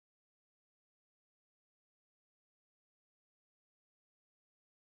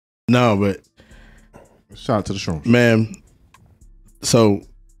No, but shout out to the shrooms, man. So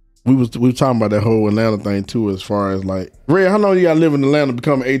we was talking about that whole Atlanta thing too, as far as like, Red, how long you got to live in Atlanta to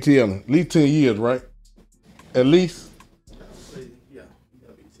become an ATL? At least 10 years, right? At least. Yeah,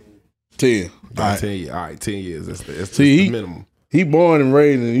 10. All right. 10 years. All right, 10 years. That's the minimum. He born and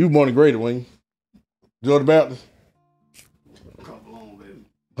raised, and you born and graded, wasn't you? Georgia Baptist?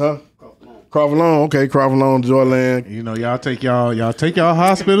 Huh? Crawford Long, okay, Crawford Long, Joyland. You know, y'all take y'all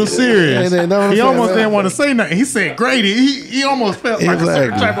hospital serious. He almost didn't want to say nothing. He said Grady. He almost felt like a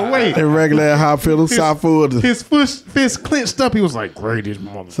certain type of way. Irregular hospital, Southwood. His fist clenched up. He was like, Grady's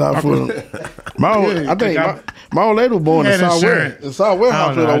mother. Southwood. I think my old lady was born in Southwest. In Southwest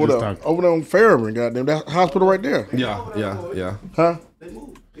Hospital over there on Fairburn, goddamn. That hospital right there. Yeah. Huh?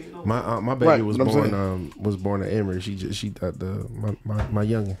 My baby was born at Emory. My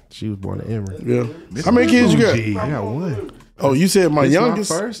youngin. She was born at Emory. Yeah. How many kids you got? I got one. Oh, you said my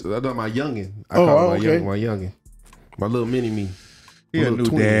youngest? My first. I thought my youngin. I call it my youngin. My little mini me. He a new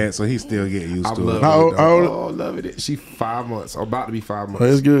dad, so he still get used to it. How old? Oh, loving it. She 5 months. About to be 5 months. Oh,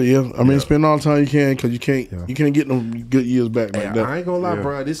 that's good, yeah. I mean, spend all the time you can, because you can't get them good years back like that. I ain't gonna lie,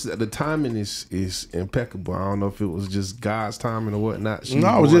 bro. The timing is impeccable. I don't know if it was just God's timing or whatnot.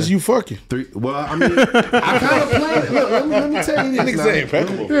 No, it was just you fucking. Well, I mean, I kind of planned it. Look, let me tell you this. Nigga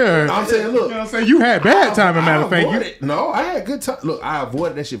impeccable. Yeah. I'm saying, look. You know what I'm saying? You had bad timing, matter of fact. No, I had good time. Look, I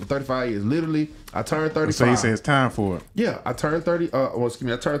avoided that shit for 35 years. Literally, I turned 35. So you say it's time for it. Yeah, I turned 30.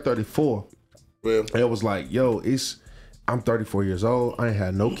 I turned 34. Well, and it was like, yo, I'm 34 years old. I ain't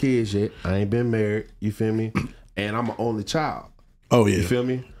had no kids yet. I ain't been married. You feel me? And I'm an only child. Oh yeah. You feel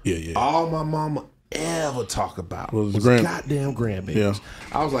me? Yeah. All my mama ever talk about was goddamn grandbabies. Yeah.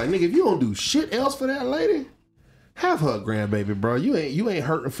 I was like, nigga, if you don't do shit else for that lady, have her grandbaby, bro. You ain't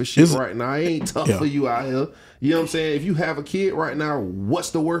hurting for shit right now. It ain't tough for you out here. You know what I'm saying? If you have a kid right now,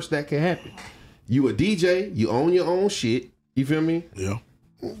 what's the worst that can happen? You a DJ, you own your own shit. You feel me? Yeah.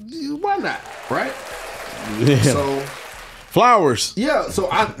 Why not? Right? Yeah. So flowers. Yeah. So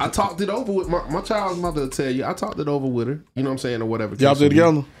I talked it over with my child's mother. To tell you, I talked it over with her. You know what I'm saying, or whatever. Y'all did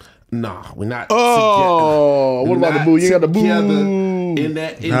together? Nah, we're not. Oh, what about the boo? You got the boo. In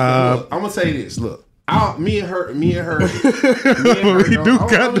that, look, I'm gonna say this. Look. Me and her. I'm gonna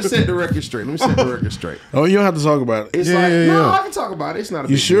set the record straight. Let me set the record straight. Oh, you don't have to talk about it. It's I can talk about it. It's not a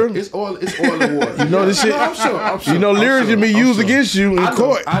big sure? deal. It's oil and water. You know this shit? No, I'm sure. You know lyrics can be used against you in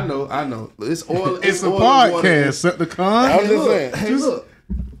court. I know. It's oil. It's a podcast. Set the con. I was just saying. Hey, look.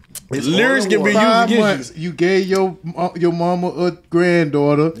 Lyrics can be used against you. You gave your mama a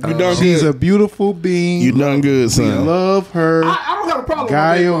granddaughter. You done She's good. A beautiful being. You done good, son. We love her. I don't have a problem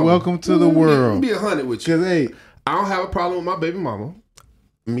Gaia, with my baby mama. welcome to the world. Let me be 100 with you. Cause hey, I don't have a problem with my baby mama.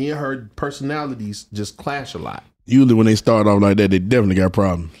 Me and her personalities just clash a lot. Usually when they start off like that, they definitely got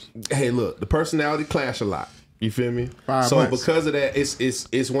problems. Hey, look, the personality clash a lot. You feel me? 5 months. Because of that,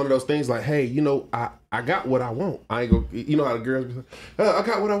 it's one of those things like, hey, you know, I got what I want. I ain't go. You know how the girls be like, I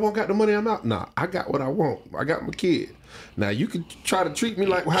got what I want, got the money, I'm out. Nah, I got what I want. I got my kid. Now you can try to treat me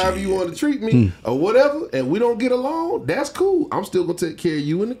like however you want to treat me or whatever, and we don't get along. That's cool. I'm still gonna take care of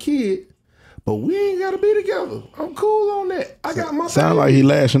you and the kid, but we ain't gotta be together. I'm cool on that. I got my. Sound like he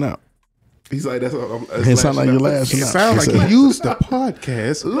lashing out. He's like, that's what I'm. It sound like you're lashing out. It sounds like he used the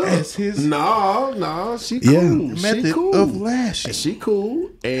podcast as his no, she cool. method she cool. of lashing. She cool.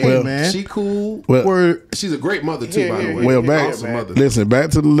 And man. She cool. Well, she's a great mother too, by the way. Well, Awesome mother. listen,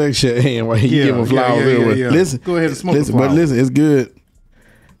 back to the lecture at hand while he giving flowers. Yeah. Listen, go ahead and smoke listen, but listen, it's good.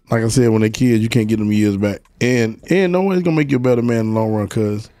 Like I said, when they're kids, you can't get them years back, and no one's gonna make you a better man in the long run,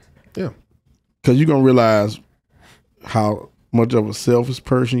 cause you're gonna realize how much of a selfish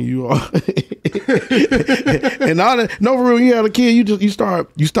person you are. And all that, no, for real, you have a kid,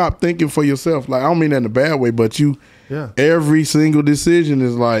 you stop thinking for yourself. Like, I don't mean that in a bad way, but every single decision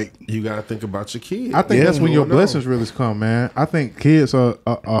is like, you gotta think about your kid. I think that's when your blessings really come, man. I think kids are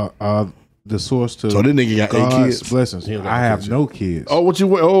the source to so this nigga got God's 8 kids. blessings. I have no kids.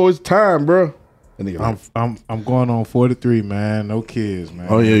 Oh, it's time, bro. I'm going on 43, man. No kids, man.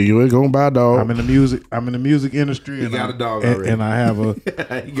 Oh yeah, you ain't gonna buy a dog. I'm in the music industry. You got a dog already. And I have a.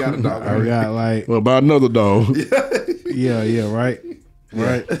 You got a dog already. I got like. Well, buy another dog. Yeah, right.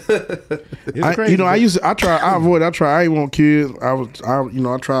 It's crazy. You know, I ain't want kids.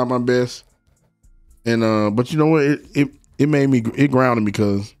 I tried my best, and but you know what? It made me. It grounded me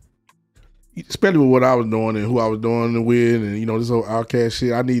because, especially with what I was doing and who I was doing it with, and this whole outcast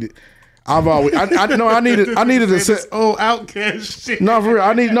shit. I needed to set outcast shit. No, for real.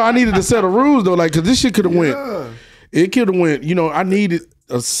 I needed a set of rules though, like, cause this shit could have went. It could have went. I needed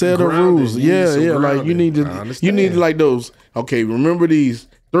a set of rules. Yeah. Like you need to like those. Okay, remember these.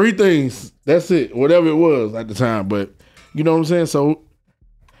 3 things. That's it. Whatever it was at the time. But you know what I'm saying? So,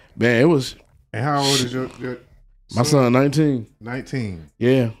 man, it was. And how old is your my son? 19. 19.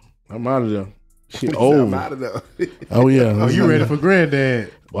 Yeah, I'm out of there. Shit old. I'm out of there. Oh yeah. Oh, you ready for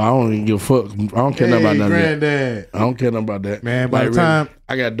granddad? Well, I don't even give a fuck. I don't care nothing about none granddad. of that. I don't care nothing about that. Man, by the time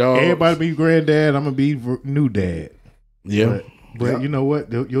I got dogs, everybody be granddad, I'm gonna be new dad. Yeah. But you know what?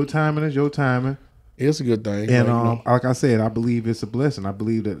 Your timing is your timing. It's a good thing. And like I said, I believe it's a blessing. I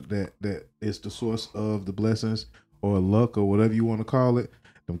believe that it's the source of the blessings or luck or whatever you want to call it.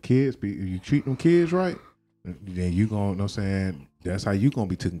 Them kids, you treat them kids right, then you gonna, you know what I'm saying, that's how you gonna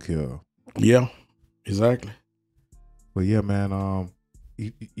be taken care of. Yeah, exactly. But yeah, man,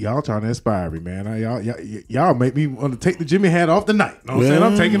 y'all trying to inspire me, man. Y'all make me want to take the Jimmy hat off tonight. Know what I'm saying?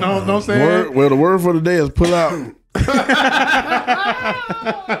 I'm taking off. Know what I'm saying? Well, the word for the day is pull out.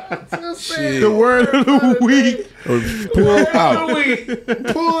 The word of the week. Pull out.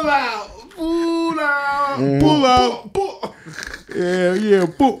 Pull out. Pull out. Pull out. Yeah.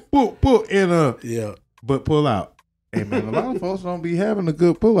 Pull. And yeah. But pull out. Hey man, a lot of folks don't be having a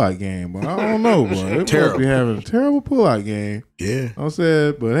good pull out game, but I don't know, bro. They must be having a terrible pull out game. Yeah. I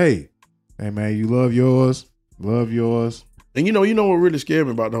said, but hey man, you love yours. And you know what really scared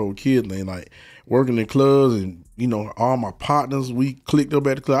me about the whole kid thing, like working in clubs and all my partners, we clicked up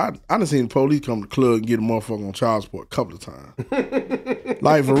at the club. I done seen the police come to the club and get a motherfucker on child support a couple of times.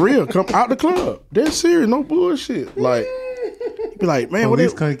 Like for real, come out the club. They're serious, no bullshit. Like be like, man,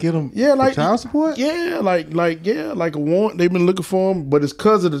 police can't get them for child support? Yeah, like a warrant. They've been looking for them, but it's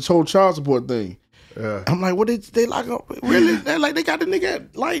because of the whole child support thing. Yeah. I'm like, what they like? Really? They like they got the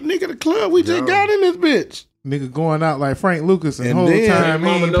nigga the club. We just got in this bitch. Nigga going out like Frank Lucas and the whole time he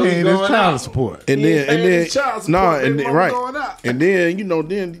ain't paying his child support. And then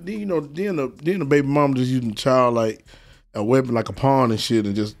the baby mom just using the child like a weapon, like a pawn and shit,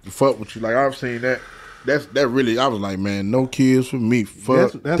 and just fuck with you. Like I've seen that. That really, I was like, man, no kids for me.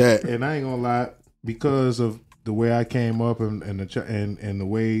 Fuck that. And I ain't gonna lie, because of the way I came up and the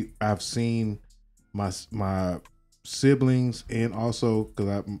way I've seen my siblings, and also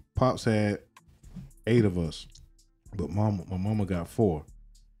because pops had 8 of us, but my mama got 4.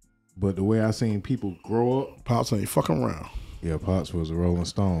 But the way I seen people grow up, pops ain't fucking around. Yeah, pops was a Rolling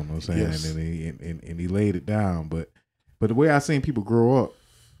Stone. You know what I'm saying, yes. and he laid it down. But the way I seen people grow up.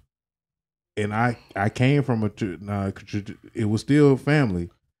 And I came from it was still family.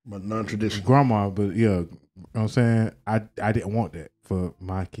 But non-traditional. Grandma, but yeah, you know what I'm saying? I didn't want that for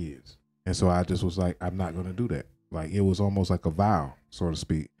my kids. And so I just was like, I'm not going to do that. Like, it was almost like a vow, so to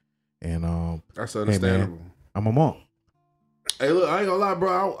speak. And that's understandable. Hey man, I'm a monk. Hey, look, I ain't gonna lie,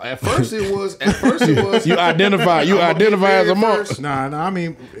 bro. At first it was. You identify as a monk. Nah. I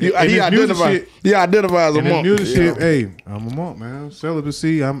mean, he identify as a monk. Music, hey, I'm a monk, man.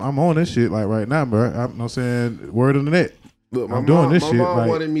 Celibacy. I'm on this shit like right now, bro. I'm not saying word on the net. Look, I'm doing this my shit. mom like,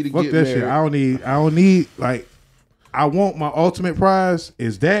 wanted me to fuck get that married. shit. I don't need like. I want my ultimate prize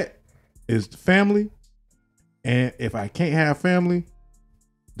is the family, and if I can't have family,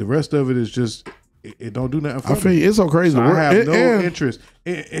 the rest of it is just. It don't do nothing for me. I feel it's so crazy. So I have no interest,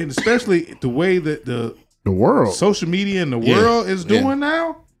 and especially the way that the world, social media, and the world is doing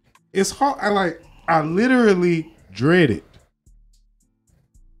now. It's hard. I literally dread it.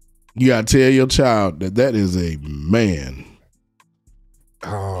 You gotta tell your child that is a man.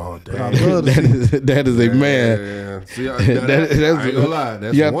 Oh, damn. that is a man. Yeah. See, I ain't gonna lie.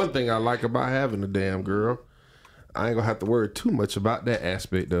 That's one thing I like about having a damn girl. I ain't gonna have to worry too much about that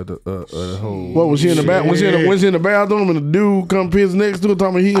aspect of the whole. What was she in the bath? Was she in the bathroom and the dude come piss next to her,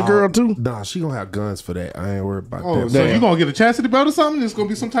 talking he a girl too? Nah, she gonna have guns for that. I ain't worried about that. So you gonna get a chastity belt or something? It's gonna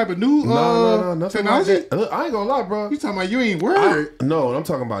be some type of new no, technology. Like that. I ain't gonna lie, bro. You talking about you ain't worried? No, I'm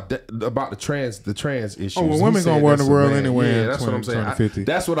talking about the trans issues. Oh, well, women gonna run the world anyway. Yeah, that's what I'm saying.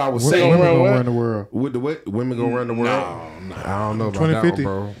 That's what I was saying. Women gonna run the world. With the women gonna run the world? No, I don't know about 2050? that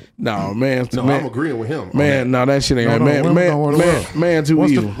one, bro. No, man. No, I'm agreeing with him. Man, no, that shit ain't man too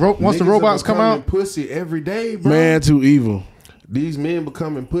evil. Once the robots come out, pussy every day, bro. Man too evil. These men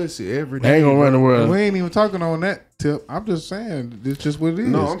becoming pussy every day. They ain't gonna run the world. We ain't even talking on that tip. I'm just saying, it's just what it is.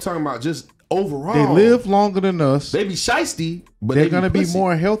 No, I'm talking about just overall. They live longer than us. They be shiesty, but they're gonna be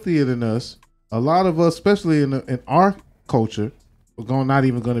more healthier than us. A lot of us, especially in our culture, are not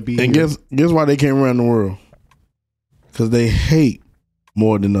even gonna be. And guess why they can't run the world? Because they hate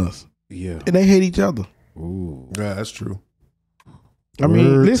more than us. Yeah, and they hate each other. Ooh, yeah, that's true. I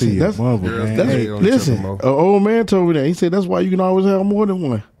mean, listen, listen. An old man told me that. He said that's why you can always have more than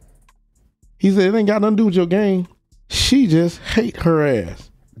one. He said it ain't got nothing to do with your game. She just hate her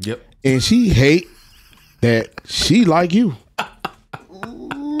ass. Yep. And she hate that she like you.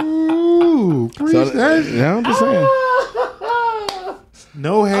 Ooh, preach that. Yeah, I'm just saying.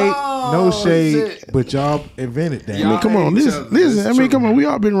 No hate, no shade, but y'all invented that. I mean, come on, listen. I mean, come on. We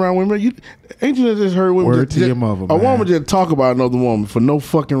all been around women. Ain't you just heard women? Word to your mother, a woman just talk about another woman for no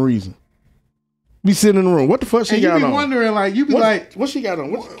fucking reason. Be sitting in the room. What the fuck she got on? You be wondering, like, what she got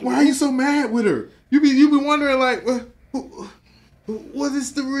on? Why are you so mad with her? You be wondering, like, what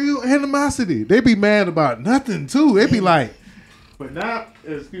is the real animosity? They be mad about nothing too. They be like, but now,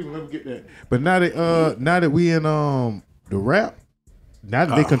 excuse me, let me get that. But now that we in the rap. Now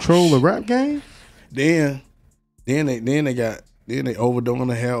that they control the rap game, then they overdoing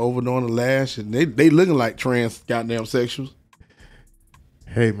the hair, overdoing the lash, and they looking like trans goddamn sexuals.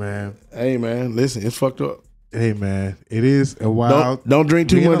 Hey man, listen, it's fucked up. Hey man, it is a wild. Don't drink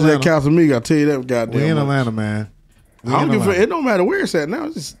too much of that Casamiga. I tell you that goddamn. We in Atlanta, man. I don't give a fuck. It don't matter where it's at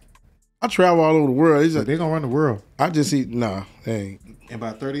now. I travel all over the world. They gonna run the world. I just see they ain't. In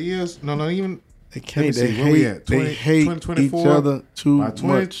about 30 years, no, not even. They can't. They hate each other too by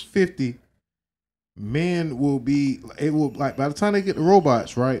 2050, much. Men will be. It will like by the time they get the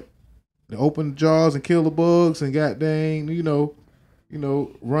robots right, they open the jars and kill the bugs and goddamn,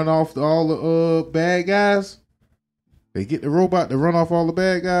 run off all the bad guys. They get the robot to run off all the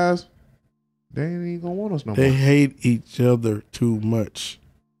bad guys. They ain't even gonna want us no more. They hate each other too much.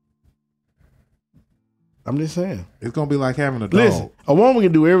 I'm just saying. It's gonna be like having a dog. Listen, a woman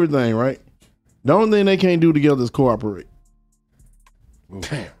can do everything, right? The only thing they can't do together is cooperate. Oh,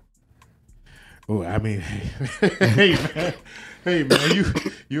 damn. Oh, I mean, hey man,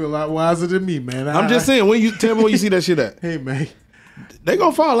 you a lot wiser than me, man. I'm just saying. When you tell me where you see that shit at, hey man, they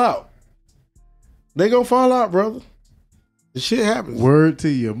gonna fall out. They gonna fall out, brother. The shit happens. Word to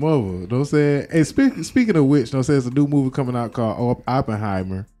your mother. You know what I'm saying? Hey, speaking of which, you know what I'm saying, there's a new movie coming out called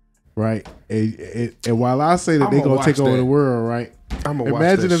Oppenheimer, right? And while I say that they're gonna take over the world, right?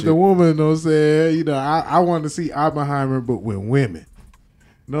 Imagine if the woman, you know what I'm saying, I want to see Oppenheimer, but with women.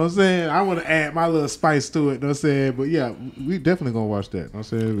 You know what I'm saying? I want to add my little spice to it, you know what I'm saying? But yeah, we definitely gonna watch that. You know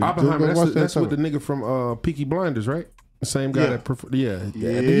what I'm saying? Oppenheimer, that's with the nigga from Peaky Blinders, right? The same guy yeah.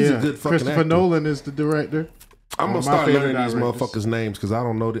 He's a good fucking Christopher actor. Nolan is the director. I'm gonna start learning these motherfuckers' names because I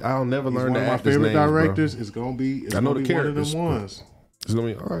don't know. I'll never learn the actors' names. One of my favorite directors is gonna be. I know the characters. One of them ones. It's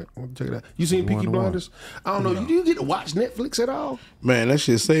gonna be all right. I'll check it out. You seen Peaky Blinders? I don't know. Do you get to watch Netflix at all? Man, that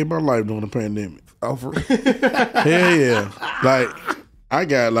shit saved my life during the pandemic. Oh, for real? Hell yeah! Like I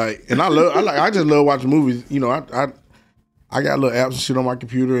got and I just love watching movies. I got little apps and shit on my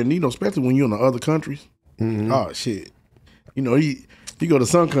computer, and especially when you're in the other countries. Mm-hmm. Oh shit! You go to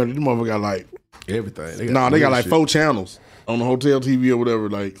some country, the motherfucker got like everything. They got like 4 channels on the hotel TV or whatever.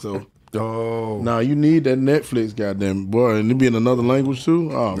 Like so. Oh. Nah, you need that Netflix, goddamn boy, and it be in another language too.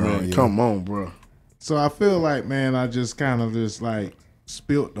 Oh man, yeah. Come on, bro. So I feel like, man, I just kind of just like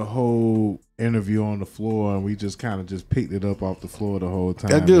spilt the whole interview on the floor, and we just kind of just picked it up off the floor the whole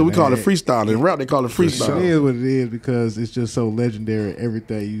time. That's good. We call it freestyle. In rap, they call it freestyle. It is what it is because it's just so legendary.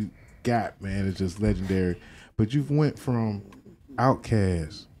 Everything you got, man, is just legendary. But you've went from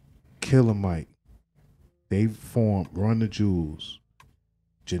Outkast, Killer Mike, they formed Run the Jewels,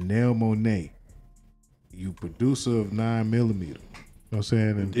 Janelle Monáe, you producer of 9mm. You know what I'm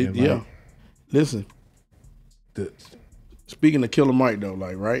saying? And yeah. Listen, speaking of Killer Mike though,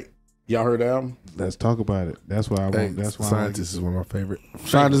 like, right? Y'all heard the album? Let's talk about it. That's why I want. That's why Scientist is one of my favorite.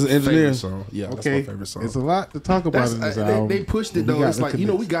 Scientist and Engineer song. Yeah, okay. That's my favorite song. It's a lot to talk about in this album. They pushed it though. It's like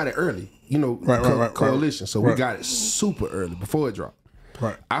we got it early. Right, Coalition. So we got it super early before it dropped.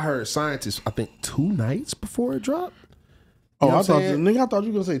 Right. I heard Scientist. I think 2 nights before it dropped. Oh, I thought you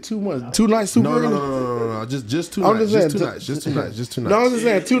were gonna say 2 months. 2 nights super early? No. Just 2 nights. Just 2 nights. Just 2 nights. Just 2 nights. No, I was just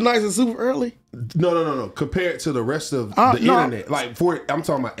saying 2 nights is super early. No. Compared to the rest of the internet, like I'm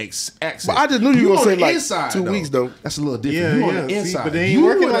talking about access. But I just knew you were gonna say like inside, 2 weeks though. That's a little different. You on the inside, see, but they ain't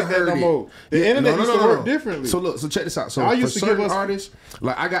working like that no more. The internet used to work differently. So check this out. So for certain artists,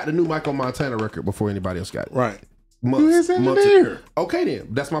 like I got the new Michael Montana record before anybody else got it. Right. Months. Okay, then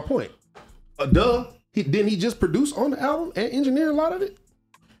that's my point. Duh. Didn't he just produce on the album and engineer a lot of it?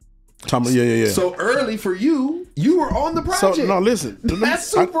 Yeah. So early for you were on the project. So no, listen, that's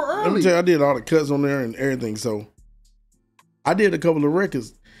super early. Let me tell you, I did all the cuts on there and everything. So I did a couple of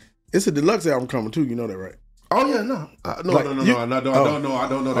records. It's a deluxe album coming too. You know that, right? Oh yeah, no. I don't know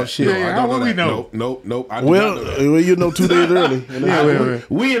that. Shit. I don't know that. Nope. Well, you know 2 days early.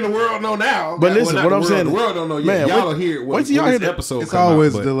 We in the world know now. But listen, what I'm saying, the world don't know yet. Y'all will hear wait till y'all hear the episode. It's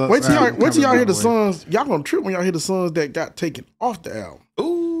always deluxe. Wait till y'all hear the songs. Y'all gonna trip when y'all hear the songs that got taken off the album.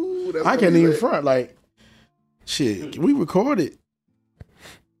 Ooh, that's I can't even front. Like, shit, we recorded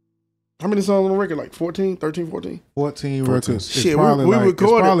How many songs on the record? Like 14, 13, 14? 14 records. Shit, we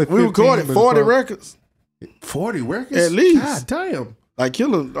recorded 40 records. 40 records? At least. God damn. Like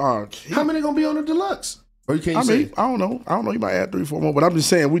Killer. How many gonna be on the deluxe? Or you can't say? I don't know. You might add 3, 4 more. But I'm just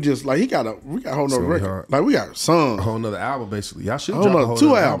saying, we got a whole nother record. Hard. Like we got songs. A whole nother album, basically. Y'all should A drop whole a whole nother 2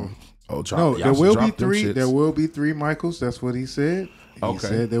 nother albums. Oh, drop, No, there will be 3. There shits. will be 3 Michaels. That's what he said. He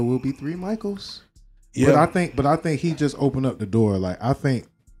said there will be 3 Michaels. Yeah. But I think he just opened up the door. Like I think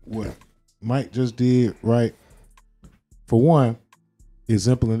what Mike just did, right? For one,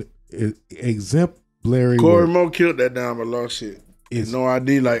 exemplary. Corey work. Mo killed that down but lost shit. It's no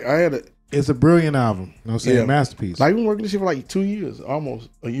idea. Like I had it. It's a brilliant album. You know what I'm saying? Yeah. Masterpiece. Like we been working this shit for like 2 years, almost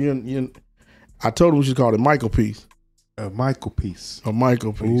a year. I told him we should call it Michael piece. A Michael piece. A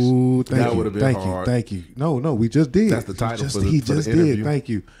Michael piece. Ooh, That would have been hard. Thank you. No, we just did. That's the title for the He just interview. did. Thank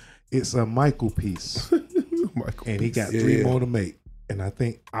you. It's a Michael piece. Michael And he piece. got 3 more to make. And I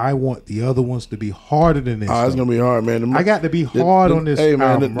think I want the other ones to be harder than this. Oh, it's gonna be hard, man. I got to be hard on this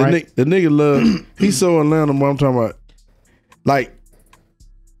album, right? The nigga love. He's so Atlanta. What I'm talking about, like,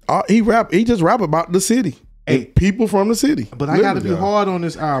 he just rap about the city and people from the city. But I got to be hard on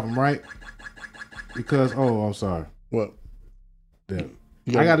this album, right? Because I'm sorry. What? I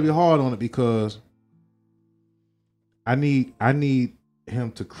got to be hard on it because I need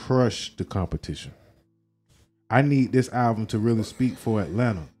him to crush the competition. I need this album to really speak for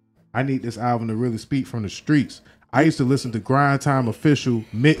Atlanta. I need this album to really speak from the streets. I used to listen to Grind Time Official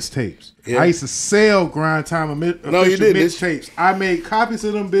mixtapes. Yeah. I used to sell Grind Time Official mixtapes. I made copies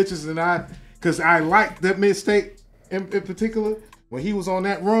of them bitches, and because I liked that mixtape in particular when he was on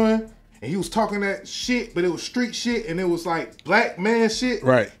that run. And he was talking that shit, but it was street shit, and it was like black man shit.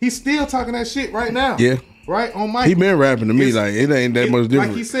 Right. He's still talking that shit right now. Yeah. Right? On Mike. He been rapping to me like it ain't that much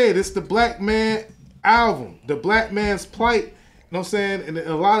different. Like he said, it's the black man album. The black man's plight, you know what I'm saying, in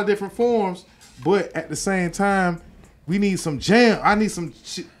a lot of different forms. But at the same time, we need some jam. I need some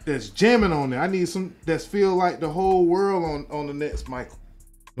shit that's jamming on there. I need some that's feel like the whole world on the next Michael.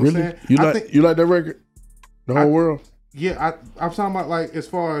 You know really? You like that record? The whole world? Yeah, I'm talking about like as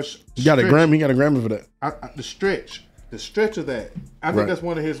far as you got a Grammy. You got a Grammy for that. The stretch of that. I think that's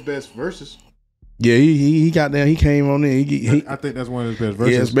one of his best verses. Yeah, he got there. He came on there. I think that's one of his best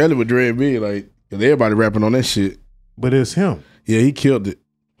verses. Yeah, especially with Dre B. Like, cause everybody rapping on that shit. But it's him. Yeah, he killed it.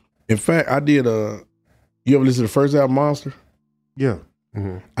 In fact, I did. You ever listen to the first album, Monster? Yeah,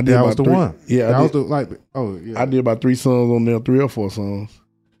 I did. That was the one. Yeah, that was the like. Oh yeah, I did about 3 songs on there, 3 or 4 songs.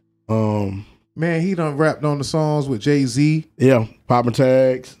 Man, he done rapped on the songs with Jay-Z. Yeah, Poppin'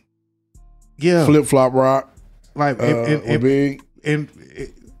 Tags. Yeah, Flip Flop Rock. Like and Big. And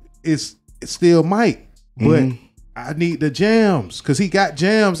it's still Mike, but I need the jams because he got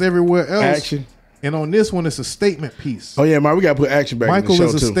jams everywhere else. Action. And on this one, it's a statement piece. Oh yeah, man, we gotta put action back. Michael in the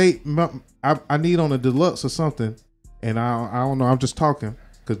show is a too. statement. I need on a deluxe or something, and I don't know. I'm just talking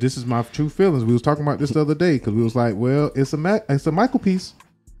because this is my true feelings. We was talking about this the other day because we was like, well, it's a Michael piece.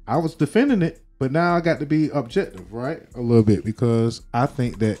 I was defending it, but now I got to be objective, right? A little bit because I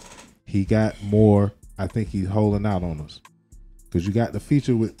think that he got more. I think he's holding out on us because you got the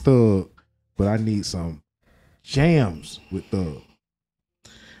feature with Thug, but I need some jams with Thug.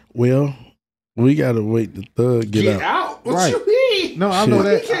 Well, we gotta wait the Thug get out. What right. you mean? No, I know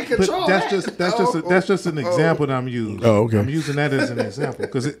that. He can't control That's just an example that I'm using. Oh, okay. I'm using that as an example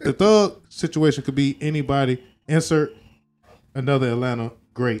because the Thug situation could be anybody. Insert another Atlanta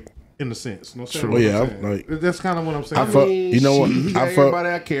great in the sense. You know what I'm saying? Like, that's kind of what I'm saying. You know what? He got everybody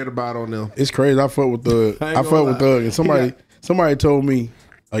I cared about on them. It's crazy. I fuck with Thug. I fuck with Thug, and somebody told me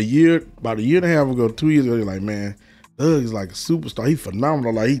about a year and a half ago, 2 years ago, they're like, man, Thug is like a superstar. He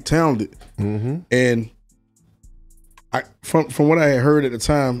phenomenal. Like, he talented. And from what I had heard at the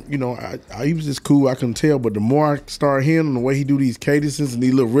time, you know, he was just cool. I couldn't tell, but the more I started hearing him, the way he do these cadences and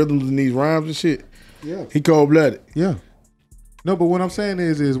these little rhythms and these rhymes and shit, he cold blooded. Yeah. No, but what I'm saying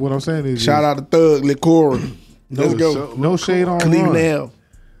is shout out to Thug, Liquor. Let's go. No shade on Cleveland L.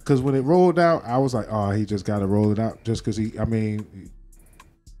 Because when it rolled out, I was like, oh, he just got to roll it out just because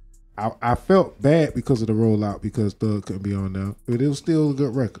I felt bad because of the rollout because Thug couldn't be on there, but it was still a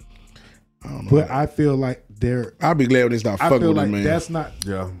good record. I don't know. But I feel like I'll be glad when they start fucking with him, man. That's not.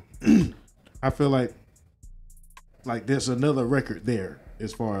 Yeah. I feel like there's another record there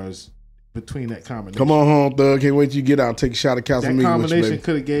as far as between that combination. Come on home, Thug. Can't wait till you get out and take a shot of Castle That combination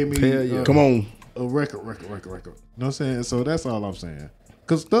could have gave me come on. A record. You know what I'm saying? So that's all I'm saying.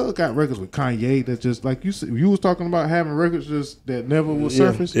 Because Thug got records with Kanye that just like you was talking about having records just that never will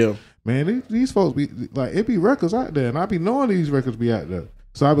surface. Yeah. Man, these folks be like it be records out there, and I be knowing these records be out there.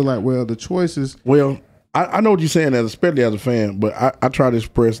 So I be like, well, the choices. Well, I know what you're saying, especially as a fan, but I try to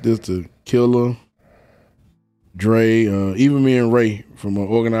express this to Killer, Dre, even me and Ray from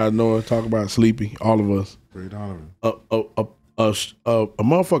Organized Noise, talk about Sleepy, all of us. Ray Donovan. A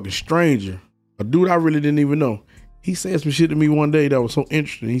motherfucking stranger, a dude I really didn't even know. He said some shit to me one day that was so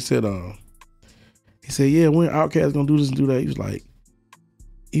interesting. He said, yeah, when Outkast gonna do this and do that? He was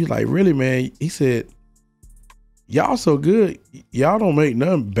like, really, man? He said, y'all so good, y'all don't make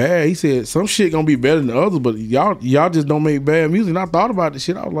nothing bad. He said some shit gonna be better than others, but y'all just don't make bad music. And I thought about this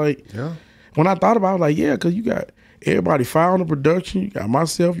shit. I was like, Yeah. When I thought about it, I was like, yeah, because you got everybody filing the production. You got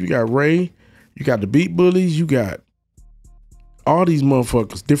myself, you got Ray, you got the Beat Bullies, you got all these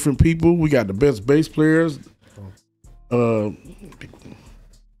motherfuckers, different people. We got the best bass players. Yeah,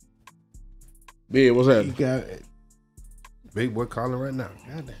 what's that? You got it. Big boy calling right now.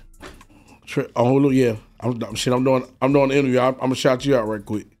 Goddamn. Oh look, yeah. I'm doing the interview. I'm gonna shout you out right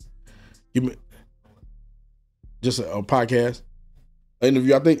quick. Give me just a podcast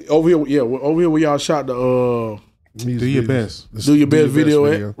interview. I think over here where y'all shot the Do your best. Do your best video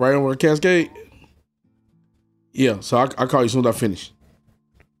at right over the Cascade. Yeah, so I call you as soon as I finish.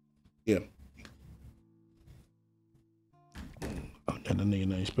 Yeah. Oh, got the nigga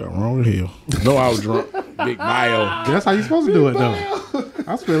name spelled wrong as hell. No, I was drunk. Big bio. That's how you supposed to do it, though.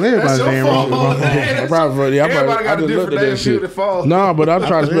 I spell everybody's name wrong. I probably Everybody got a different name shit that falls. Nah, but I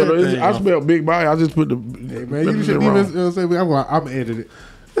try to spell it. I spelled big bio. I just put the. Hey, man, you shouldn't even say I'm edit it.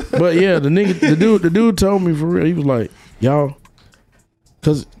 But yeah, the dude told me for real. He was like, y'all,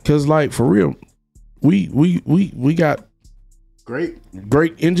 cause like for real, we got great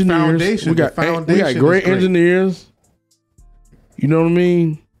engineers. We got great engineers. You know what I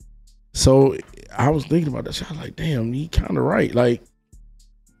mean? So I was thinking about that shit. I was like, damn, he kind of right. Like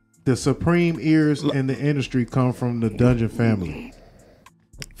the supreme ears in the industry come from the Dungeon family.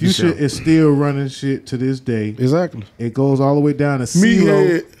 Future is still running shit to this day. Exactly. It goes all the way down to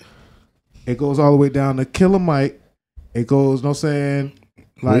CeeLo. It goes all the way down to Killer Mike. It goes, no saying,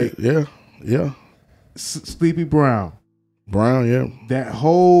 like yeah. Sleepy Brown. Yeah. That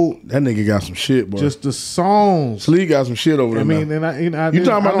nigga got some shit, boy. Just the songs. Sleep got some shit over there. I mean, and you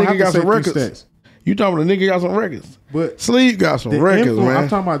talking about nigga got some records? You talking about the nigga got some records? But Sleep got some records, man. I'm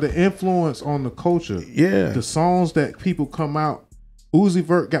talking about the influence on the culture. Yeah. The songs that people come out. Uzi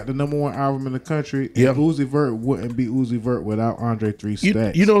Vert got the #1 album in the country. Yeah. Uzi Vert wouldn't be Uzi Vert without Andre 3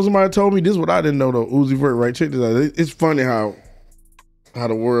 Stacks. You know, somebody told me this is what I didn't know though. Uzi Vert, right? Check this out. It's funny how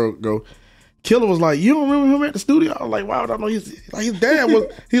the world go. Killer was like, you don't remember him at the studio? I was like, why would I know? His dad was.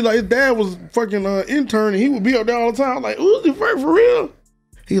 His dad was fucking intern, and he would be up there all the time. I'm like, Uzi Vert for real?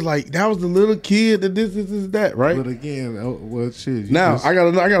 He's like, that was the little kid that this, that, right? But again, well, shit. Now I got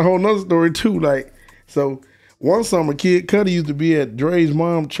a whole nother story too. Like, so. One summer, Kid Cudi used to be at Dre's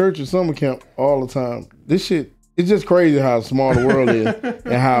mom church or summer camp all the time. This shit, it's just crazy how small the world is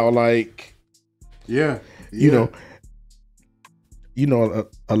and how like, you know,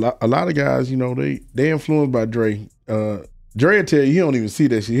 a lot of guys, you know, they influenced by Dre. Dre will tell you he don't even see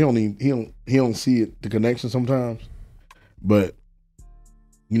that shit. He don't see it, the connection sometimes. But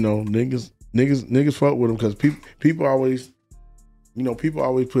you know, niggas fuck with him because people always. You know, people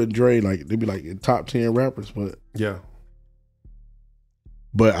always put Dre like they be like in top 10 rappers, but yeah.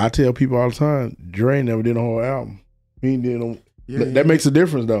 But I tell people all the time, Dre never did a whole album. He did them. That makes a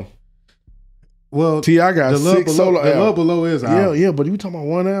difference though. Well, T.I. got 6 solo albums. The Love Below is album. Yeah, but you talking about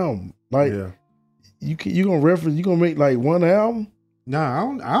one album? Like, you gonna make like one album?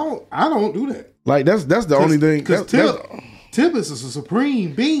 Nah, I don't do that. Like that's the only thing. Because Tip is a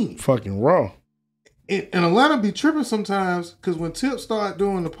supreme being. Fucking raw. And Atlanta be tripping sometimes because when Tip start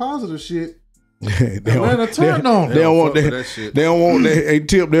doing the positive shit, Atlanta turn on. They don't want that shit. They don't want that. Hey,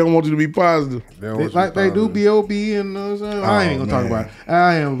 Tip, they don't want you to be positive. They do B.O.B. and I ain't gonna talk about it.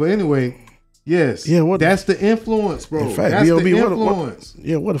 I am, but anyway, yes. Yeah, that's the influence, bro. In fact, that's B.O.B. the influence.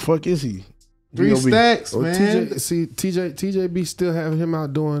 What the fuck is he? 3 Stacks, man. TJB still having him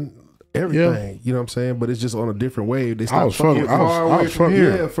out doing everything, you know what I'm saying? But it's just on a different wave. They I was far away from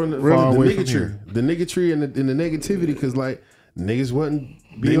here. Yeah, from the niggatry and the negativity, because like niggas wasn't.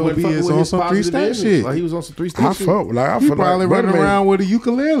 B.O.B. is on some 3 Stacks shit. Like he was on some 3 Stacks shit. I he probably running around with a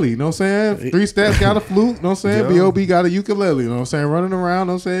ukulele. You know what I'm saying? 3 Stacks got a flute. You know what I'm saying? B.O.B. got a ukulele. You know what I'm saying? Running around. You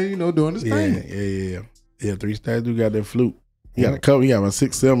know what I'm saying? You know, doing his thing. Yeah. 3 Stacks do got that flute. He got a couple. He got about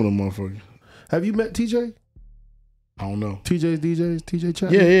 6, 7 of them motherfuckers. Have you met TJ? I don't know. TJ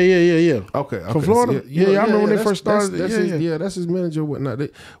Chapman? Yeah. Okay. From Florida? Yeah, I remember when they first started. That's his manager, whatnot.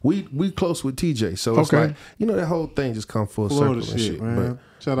 We close with TJ. So it's like, you know, that whole thing just come full circle and shit. Man.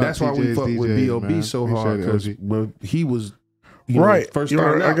 But that's why we fuck with B.O.B. so hard, because when he was right. first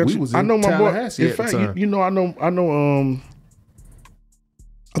started out, we was in Tallahassee In at the fact, time. you know, I know.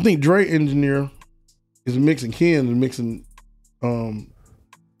 I think Dre Engineer is mixing Ken is mixing.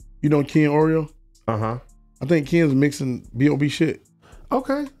 You know Ken Oreo. Uh-huh. I think Ken's mixing B.O.B. shit.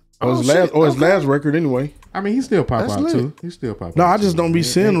 Okay. Or his last record anyway. I mean, he still pop That's out lit. too. He still pop out. No, I just don't be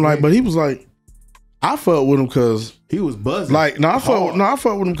seeing him like. But he was like, I fuck with him because he was buzzing. like, I fuck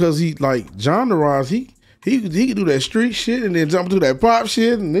with him because he like genre-wise, he could do that street shit and then jump to that pop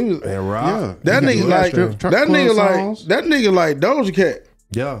shit and he was and rock. that nigga like Doja Cat.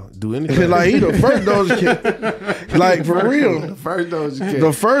 Yeah, do anything. Like he the first Doja Cat. Like for real. The first Doja Cat.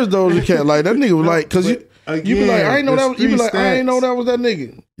 The first Doja Cat. Like that nigga was like, cause you be like, I ain't know that was, you be like, I ain't know that was that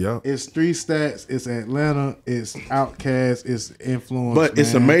nigga. Yeah. It's 3 Stacks, it's Atlanta, it's Outkast, it's Influence. But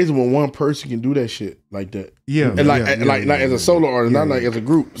it's amazing when one person can do that shit like that. Yeah. And like as a solo artist, not like as a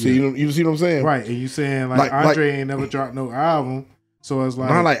group. So you see what I'm saying? Right. And you saying like Andre ain't never dropped no album. So it's like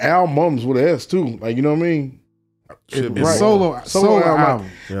not like albums with an S too. Like, you know what I mean? It's solo album.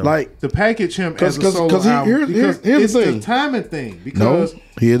 Like to package him as a solo album. Here's the thing. The timing thing. Because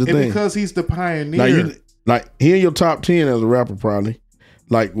here's the thing. Because he's the pioneer. He in your top 10 as a rapper probably.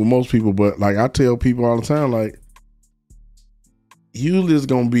 Like with most people, but like I tell people all the time, like usually it's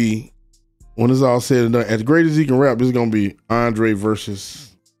gonna be when it's all said and done, as great as he can rap, it's gonna be Andre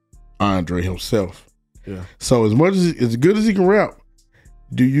versus Andre himself. Yeah. So as good as he can rap,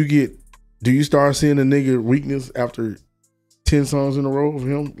 do you start seeing a nigga weakness after 10 songs in a row of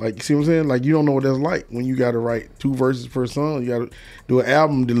him? Like, you see what I'm saying? Like, you don't know what that's like when you got to write 2 verses per song. You got to do an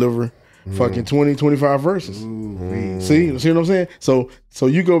album, deliver fucking 20, 25 verses. See what I'm saying? So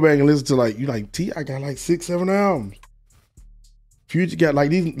you go back and listen to like, you like, T.I. got like 6, 7 albums. Future got like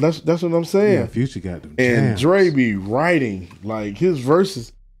these, that's what I'm saying. Yeah, Future got them and jams. Dre be writing, like his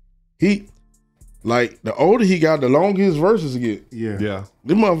verses, like the older he got, the longer his verses get. Yeah. Yeah.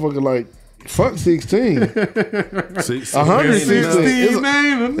 This motherfucker like, fuck 16. 116.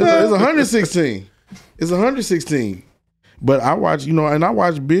 116. It's 116. But I watch, and I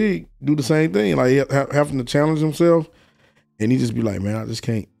watch Big do the same thing, like having to challenge himself, and he just be like, man,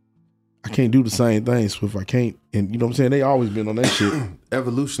 I can't do the same thing, Swift. I can't, and you know what I'm saying? They always been on that shit.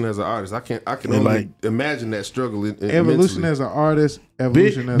 Evolution as an artist, I can only imagine that struggle. Evolution as an artist,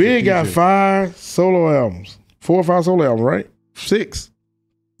 evolution as a Big got DJ. 5 solo albums, 4 or 5 solo albums, right? 6.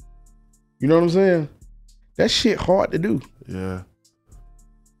 You know what I'm saying? That shit hard to do. Yeah.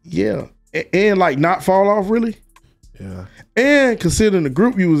 Yeah. And like not fall off really. Yeah. And considering the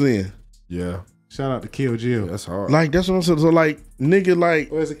group you was in. Yeah. Shout out to Kill Jill. That's hard. Like that's what I'm saying. So like nigga like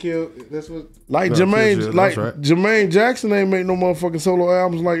Where's the Kill? That's what like Jermaine Jackson ain't make no motherfucking solo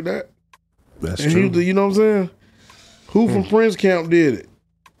albums like that. That's and true. You know what I'm saying? Who from Prince Camp did it?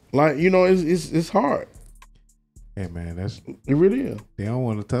 Like, it's hard. Hey man, it really is. They don't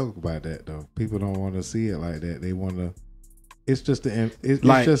want to talk about that though. People don't want to see it like that. They want to. It's just like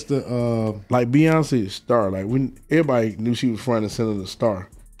Beyonce's star. Like when everybody knew she was front and center of the star,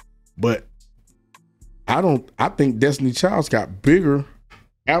 but I think Destiny Child's got bigger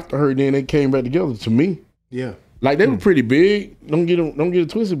after her. Then they came back together. To me, yeah, like they were pretty big. Don't get it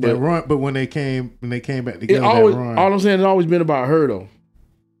twisted. But but when they came back together, all I'm saying, it's always been about her though.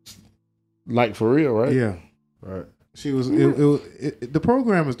 Like for real, right? Yeah. Right. She was. The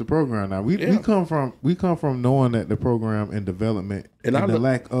program is the program now. We come from knowing that the program and development and the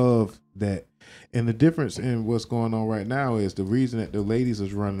lack of that, and the difference in what's going on right now is the reason that the ladies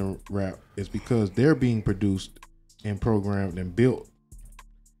is running rap is because they're being produced and programmed and built,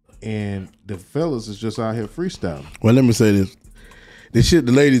 and the fellas is just out here freestyling. Well, let me say this: this shit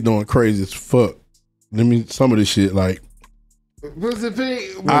the ladies doing crazy as fuck. Some of this shit like. I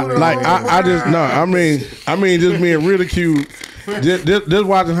mean, just being ridiculed, just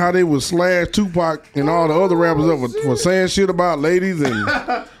watching how they would slash Tupac and all the other rappers up for saying shit about ladies and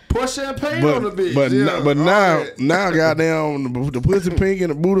pour champagne on the bitch. But now, goddamn, the pussy pink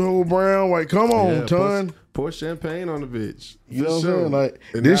and the booty hole brown. Like, come on, ton. Pour champagne on the bitch. You know what I'm saying? Like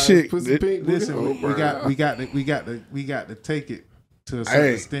this shit. Listen, we got to take it to a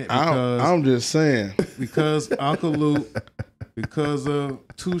certain extent because I'm just saying because Uncle Luke. Because of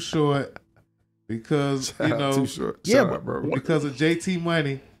Too Short, because Too Short. Bro. Because of JT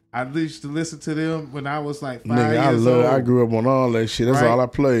Money, I used to listen to them when I was like 5 years old. I grew up on all that shit. That's all I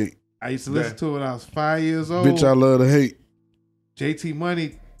played. I used to listen to it when I was 5 years old. Bitch, I love to hate. JT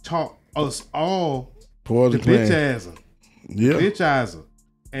Money taught us all the bitchizer. Yeah, bitchizer,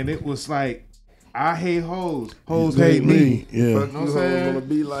 and it was like I hate hoes. Hoes hate me. Yeah, fuck you hoes wanna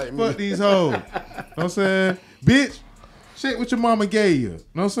be like me. Fuck these hoes. Know what I'm saying, bitch. Shit what your mama gave you. Know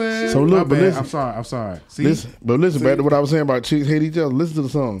what I'm saying? So look, but listen. I'm sorry. See? Listen back to what I was saying about chicks hate each other. Listen to the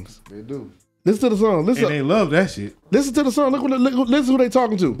songs. They do. Listen to the song. And they love that shit. Listen to the song. Listen who they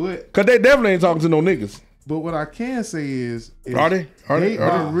talking to. But Cause they definitely ain't talking to no niggas. But what I can say is are they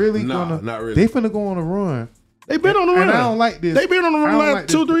really gonna? Not really. They finna go on a run. They been on the run. And I don't like this. They been on the run the last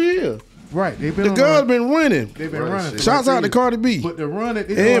 2-3 years. Right. They been. The girls been winning. They've been running. Shouts out to Cardi B. But the run that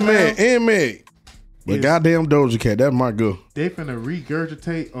they and Meg. But goddamn Doja Cat, that's my girl. They finna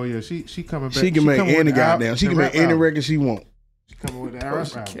regurgitate. Oh yeah, she coming back. She can make any goddamn. She can make any record she want. She coming with the rap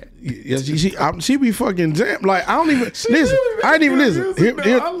album. Yeah, she be fucking jam. Like I don't even listen. I ain't even listen.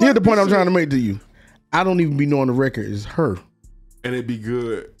 Here's the point I'm trying to make to you. I don't even be knowing the record is her, and it be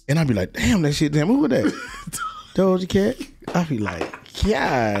good. And I be like, damn, that shit, damn, who was that? Doja Cat. I be like,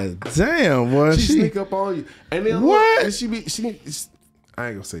 God damn, boy. She sneak up on you, and then what? And I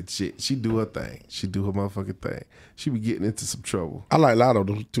ain't gonna say shit. She do her thing. She do her motherfucking thing. She be getting into some trouble. I like Lotto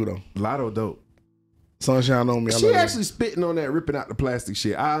too, though. Lotto dope. Sunshine on me. She actually spitting on that, ripping out the plastic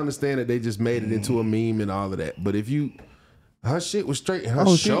shit. I understand that they just made it into a meme and all of that, but if you. Her shit was straight. Her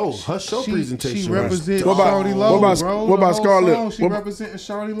show presentation. She represents Shawty Low, bro. What about Scarlett? She representing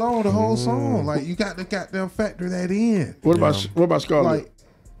Shawty Low the whole song. Like you got to goddamn factor that in. What about Scarlett? Like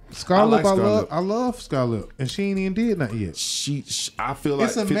Scarlett, I love Scarlett, and she ain't even did nothing yet. I feel like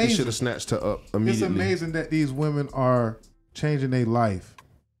 50 should have snatched her up immediately. It's amazing that these women are changing their life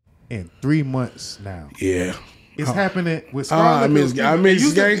in 3 months now. Yeah, it's happening with Scarlett. I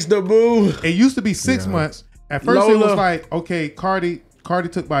miss Gangsta Boo. It used to be 6 months. At first, it was like, okay, Cardi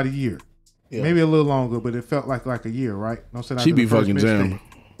took about a year, maybe a little longer, but it felt like a year, right? No, she be fucking jamming,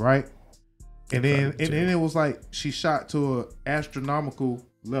 right? And then it was like she shot to an astronomical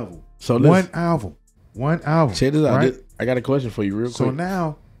level. So one album. Check this out. Right? I got a question for you, real quick. So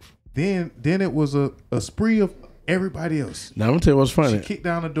now, then it was a spree of everybody else. Now I'm gonna tell you what's funny. She kicked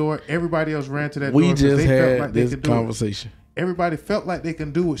down the door. Everybody else ran to that door. We just had this conversation. Everybody felt like they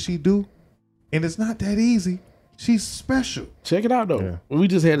can do what she do. And it's not that easy. She's special. Check it out, though. Yeah. We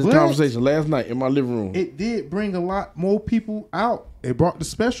just had this conversation last night in my living room. It did bring a lot more people out. It brought the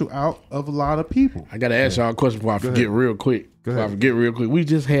special out of a lot of people. I got to ask y'all a question before I forget real quick. We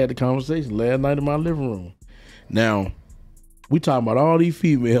just had the conversation last night in my living room. Now, we talking about all these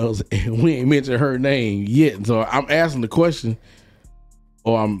females, and we ain't mentioned her name yet. So I'm asking the question,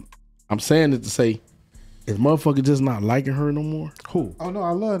 or I'm saying it to say, is motherfucker just not liking her no more? Who? Oh, no,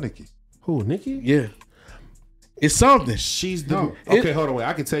 I love Nikki. Who, Nikki? Yeah. It's something. She's the... Okay, hold on, wait.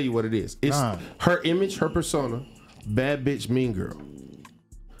 I can tell you what it is. It's her image, her persona, bad bitch, mean girl.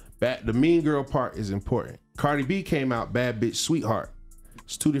 The mean girl part is important. Cardi B came out bad bitch, sweetheart.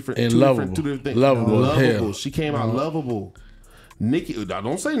 It's two different things. Lovable. She came out lovable. Nikki,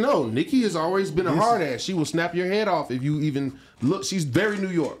 don't say no. Nikki has always been a hard ass. She will snap your head off if you even look. She's very New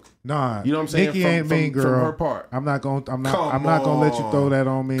York. Nah, you know what I'm saying? Nikki ain't mean girl. From her part. I'm not gonna let you throw that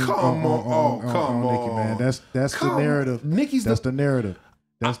on me. Come on, Nikki, man. That's the narrative.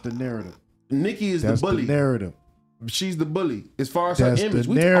 That's the narrative. Nikki is the bully. The narrative. She's the bully. As far as her image,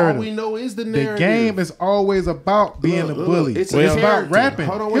 all we know is the narrative. The game is always about being a bully. It's about rapping.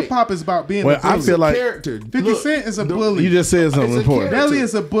 Hip hop is about being a bully. I feel like 50 Cent is a bully. You just said something important. Nelly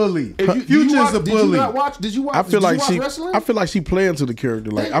is a bully. Future is a bully. Did you watch? I feel like wrestling? I feel like she playing to the character.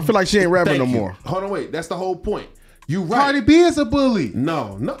 Like I feel like she ain't rapping no more. Hold on, wait. That's the whole point. You right. Cardi B is a bully.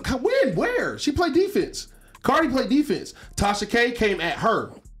 No. When? Where? She played defense. Cardi played defense. Tasha K came at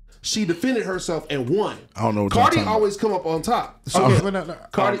her. She defended herself and won. I don't know what Cardi y'all talking always come up on top. So okay, but no.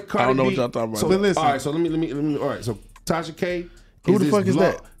 Cardi I don't know what y'all talking about. So, but listen. All right, so let me. All right, so Tasha K. Who the fuck is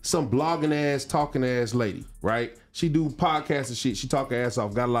that? Some blogging ass, talking ass lady, right? She do podcasts and shit. She talk her ass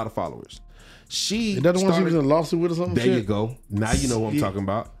off. Got a lot of followers. Is that the one she was in a lawsuit with or something? There you go. Now you know what I'm talking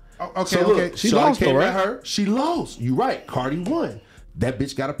about. Okay, so look, she lost though, right? Her. She lost. You right. Cardi won. That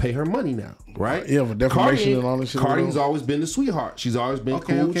bitch got to pay her money now, right? Yeah, for defamation and all this shit. Cardi's always been the sweetheart. She's always been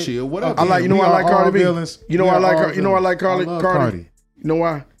cool, chill, whatever. I like. You know why I like Cardi B? You know why I like her? You know why I like Cardi? You know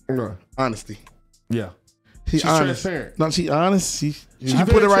why? Honesty. Yeah. She's honest. Transparent. No, she's honest. She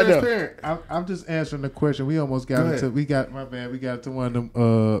put it right there. I'm just answering the question. We almost got into. We got to one of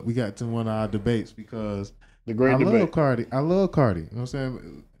them. We got to one of our debates because the great debate. I love Cardi. You know what I'm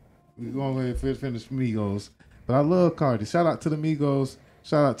saying? We're going to finish Migos. But I love Cardi. Shout out to the Migos.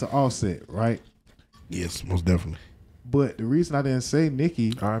 Shout out to Offset, right? Yes, most definitely. But the reason I didn't say Nicki,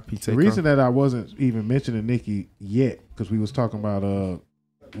 the reason that I wasn't even mentioning Nicki yet, because we was talking about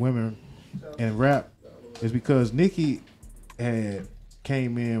women and rap, is because Nicki had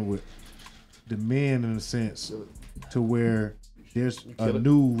came in with the men in a sense to where there's a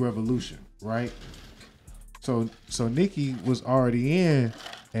new revolution, right? So Nicki was already in,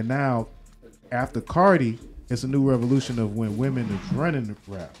 and now after Cardi, it's a new revolution of when women is running the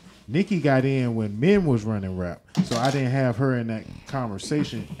rap. Nicki got in when men was running rap, so I didn't have her in that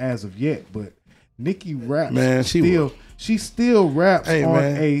conversation as of yet. But Nicki raps, man, she still raps on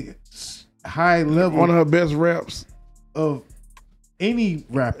a high level. One of her best raps of any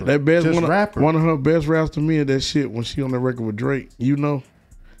rapper. That best just rapper. One of her best raps to me is that shit when she on the record with Drake. You know,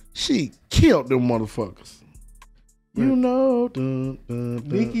 she killed them motherfuckers. You know,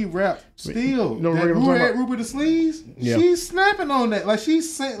 Nicki rap still. You know that Ruby the Sleeves, she's snapping on that. Like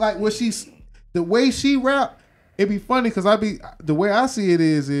she's saying, like what she's the way she rap. It be funny because the way I see it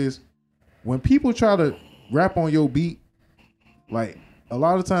is when people try to rap on your beat, like a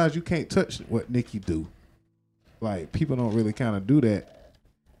lot of times you can't touch what Nicki do. Like people don't really kind of do that,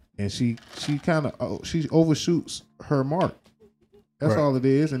 and she kind of she overshoots her mark. That's all it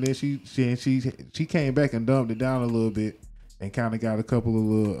is, and then she came back and dumped it down a little bit, and kind of got a couple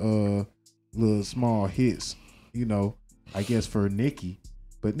of little small hits, you know, I guess for Nicki.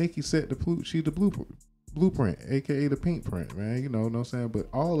 But Nicki set the blueprint, aka the pink print, man. You know what I'm saying? But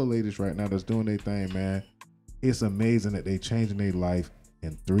all the ladies right now that's doing their thing, man, it's amazing that they changing their life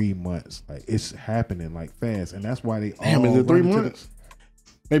in 3 months. Like it's happening like fast, and that's why they all. Is it 3 months?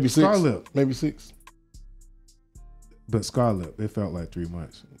 Maybe 6. Scarlett. Maybe 6. But Scarlett, it felt like 3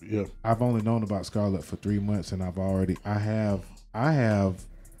 months. Yeah, I've only known about Scarlett for 3 months, and I have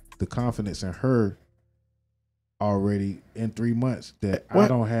the confidence in her already in 3 months that I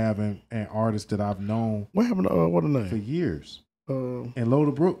don't have in artists that I've known. What happened to what her name for years? And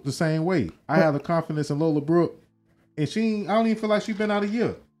Lola Brooke the same way. I have the confidence in Lola Brooke, and I don't even feel like she's been out a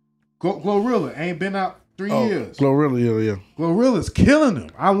year. Glorilla ain't been out 3 years. Glorilla, yeah. Glorilla's killing them.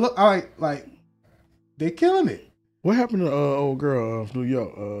 I like they're killing it. What happened to old girl from New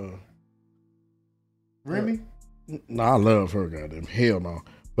York? Remy? No, I love her. Goddamn, hell no.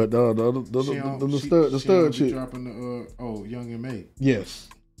 But the stud chick dropping the Young and May. Yes.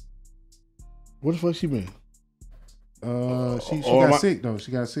 What the fuck she been? She got sick though.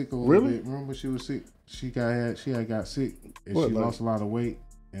 She got sick a little bit. Remember she was sick. She had got sick and she lost a lot of weight.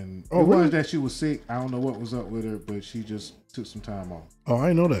 And it wasn't that she was sick. I don't know what was up with her, but she just took some time off. Oh, I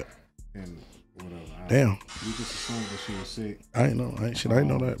didn't know that. And whatever. Damn. We just assumed that she was sick. I didn't know. I didn't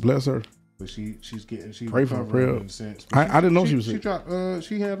know that. Bless her. But she's pray for her. In a sense. I didn't know she was sick. She dropped.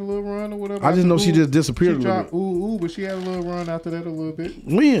 She had a little run or whatever. I just know she just disappeared. She dropped ooh, but she had a little run after that a little bit.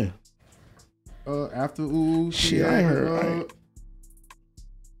 When? After ooh, shit, I heard.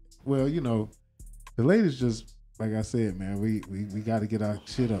 Well, you know, the ladies just like I said, man. We got to get our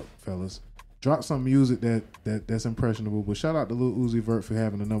shit up, fellas. Drop some music that's impressionable. But shout out to Lil Uzi Vert for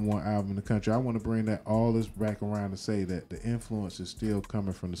having the #1 album in the country. I want to bring that all this back around to say that the influence is still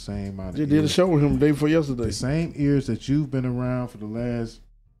coming from the same amount of ears. Did a show with him the day before yesterday. The same ears that you've been around for the last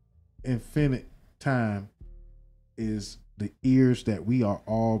infinite time is the ears that we are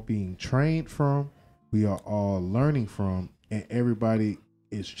all being trained from, we are all learning from, and everybody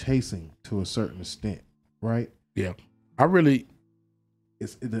is chasing to a certain extent, right? Yeah.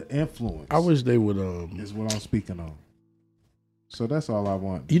 It's the influence. I wish they would is what I'm speaking on. So that's all I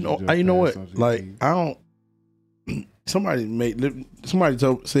want. You know what? Like I don't. Somebody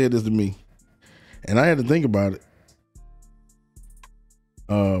said this to me, and I had to think about it.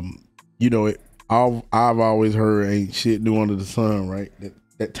 You know, I've always heard ain't shit new under the sun, right?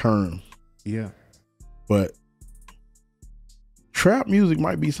 That term. Yeah. But trap music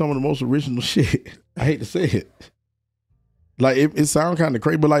might be some of the most original shit. I hate to say it. Like it sounds kind of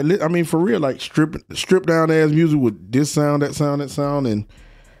crazy, but like I mean for real, like strip down ass music with this sound, that sound,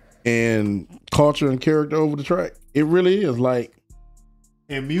 and culture and character over the track. It really is like.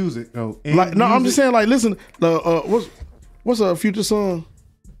 And music though. I'm just saying like listen, what's a Future song?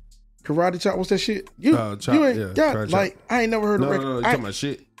 Karate Chop, what's that shit? You ain't got like I ain't never heard of record. No, you talking about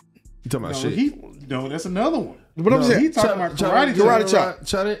shit. You talking about shit. No, that's another one. But I'm saying he talking about Karate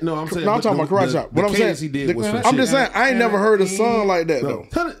Chop. No, I'm saying. No, I'm talking about Karate Chop. What I'm saying, he did was I'm just saying I ain't never heard a song like that though.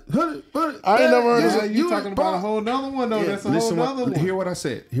 I ain't never heard it. You talking about a whole nother one though? That's a whole nother one. Hear what I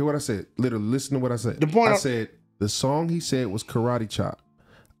said. Literally, listen to what I said. The point I said the song he said was Karate Chop.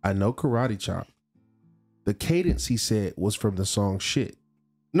 I know Karate Chop. The cadence he said was from the song Shit.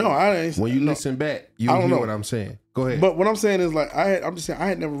 No, I ain't. When you listen back, you hear what I'm saying. Go ahead. But what I'm saying is like I'm just saying I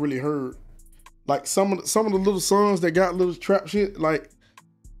had never really heard like some of the little songs that got little trap shit. Like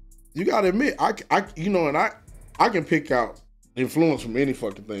you gotta admit, I can pick out influence from any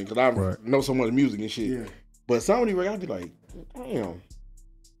fucking thing because I know so much music and shit. Yeah. But some of these I'd be like, damn.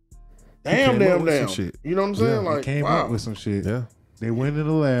 Shit. You know what I'm saying? Like came up with some shit. Yeah. They went in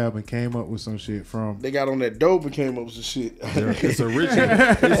the lab and came up with some shit from. They got on that dope and came up with some shit. It's original.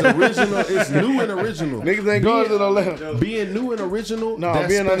 It's original. It's new and original. Niggas ain't going to the lab. Being new and original. No, that's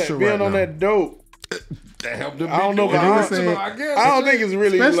being special on that dope. That helped them. I don't know, but I don't think it's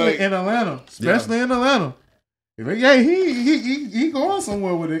really especially like, in Atlanta. Especially in Atlanta. Yeah, he going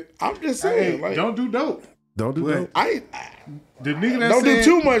somewhere with it. I'm just saying, Hey, like, don't do dope. Don't do that. The nigga that don't said, do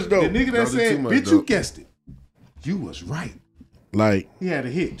too much though. The nigga that Don't do said, too much "Bitch, dope. you guessed it. You was right." Like, He had a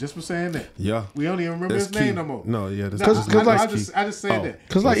hit just for saying that. Yeah. We don't even remember That's his key. name no more. No, yeah. That's I just said that.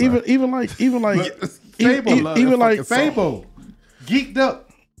 cause like even like Fabo, geeked up.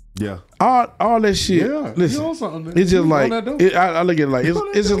 Yeah. all that shit. Yeah, Listen, you on something. it's just You like on that dope. I look at it like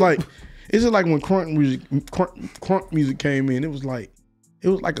it's just like when crunk music came in. It was like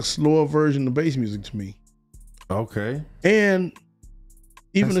a slower version of bass music to me. Okay. And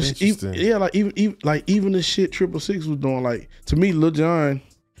even That's interesting. even the shit 666 was doing, like, to me, Lil Jon,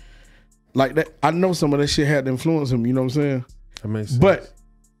 like that. I know some of that shit had to influence him. You know what I'm saying? That makes sense. But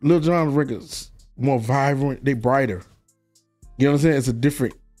Lil Jon's records more vibrant. They brighter. You know what I'm saying? It's a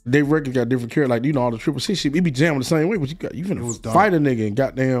different. They records got different character. Like, you know, all the 666 shit. It be jamming the same way, but you finna fight a nigga and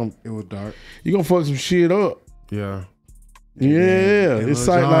goddamn. It was dark. You gonna fuck some shit up. Yeah. Yeah, And it's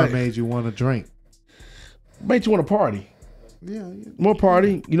Lil Jon like made you want to drink. made you want to party. Yeah. More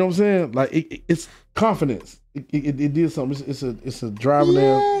party, you know what I'm saying? Like it's confidence. It did something. It's a driving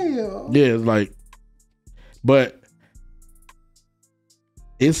there. Yeah, it's like, but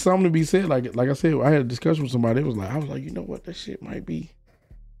it's something to be said. Like I said, I had a discussion with somebody. I was like, you know what? That shit might be.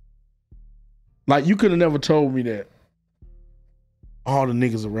 Like, you could have never told me that all the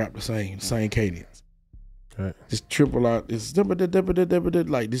niggas will rap the same cadence. Right. Just triple out. It's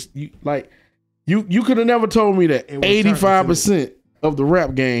like this. You could have never told me that 85% of the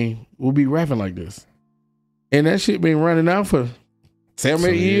rap game will be rapping like this. And that shit been running out for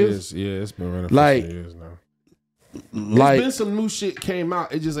 7-8 years. Yeah, it's been running for Like, some years now. Like, There's been some new shit came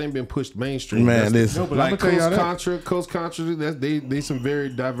out. It just ain't been pushed mainstream. man, That's listen. No, but like I'm gonna tell y'all Coast Contra. They some very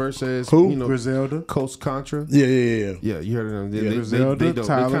diverse as Who? you know. Griselda. Coast Contra. Yeah. Yeah, you heard of them. Yeah, They Griselda, dope. They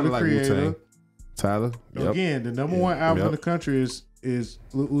Tyler, kind the of like Creator. Wu-Tang. Tyler. Yep. Again, the number one album in Yep. the country is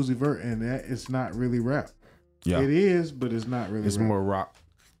Lil Uzi Vert, and that it's not really rap. Yeah. It is, but it's not really It's rap. more rock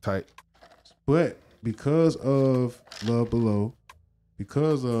type. But because of Love Below,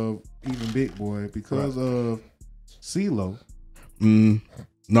 because of even Big Boy, because of CeeLo, Nas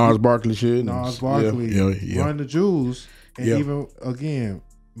Barkley shit. Nas Barkley, Yeah. Run the Jewels, and Yeah. even again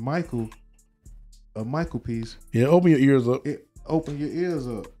Michael piece. Yeah, open your ears up. It opened your ears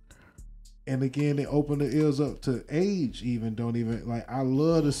up. And again, they open the ears up to age. Even don't even like. I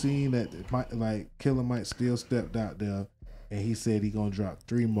love the scene that like Killer Mike still stepped out there, and he said he gonna drop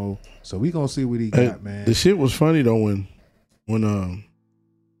 3 more. So we gonna see what he got, man. The shit was funny though when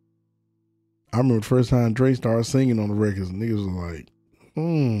I remember the first time Dre started singing on the records, and niggas was like,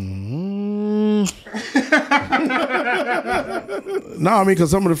 No, I mean,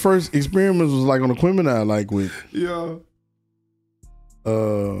 because some of the first experiments was like on the Quimini, like with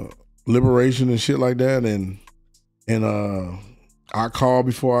Liberation and shit like that, and I Call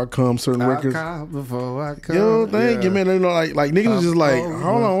Before I Come, certain records. Before I come. Yo, thank you, man. You know, like niggas was just like,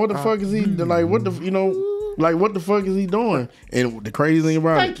 hold on, what the fuck is he like? What the like what the fuck is he doing? And the crazy thing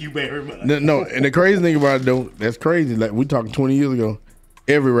about Thank you very much. no, and the crazy thing about it though, that's crazy. Like, we talking 20 years ago,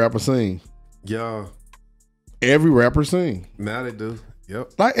 every rapper sing. Yeah. Every rapper sing. Now they do.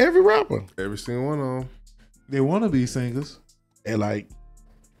 Yep. Like every rapper. Every single one of them. They want to be singers. And like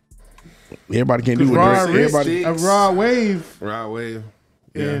everybody can't do what Rod Dre. Everybody. Rod Wave Right way.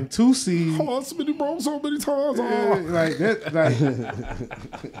 and 2C. Oh, so many bro, so many times. Like that, like.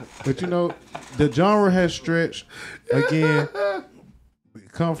 But you know, the genre has stretched. Again, you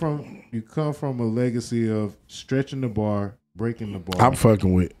come from a legacy of stretching the bar, breaking the bar. I'm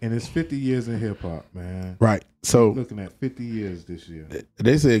fucking with. And it's 50 years in hip hop, man. Right. So Looking at 50 years this year.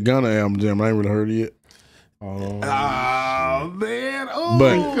 they said Gunna album jam. I ain't really heard it yet. Oh, Man. Oh.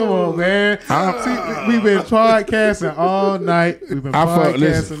 But come on, man. See, we've been podcasting all night. We've been I fuck. podcasting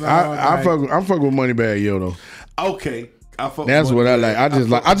Listen, all I night. fuck. I'm fucking with Moneybag Yo though. Okay. That's what I like.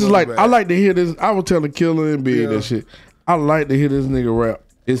 I like to hear this. I was telling Killer and Big that shit. I like to hear this nigga rap.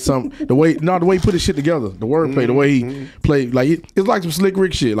 It's the way he put his shit together, the wordplay, the way he played, like it's like some Slick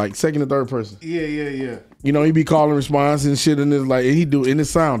Rick shit, like second and third person. Yeah. You know, he be calling response and shit, and it's like and it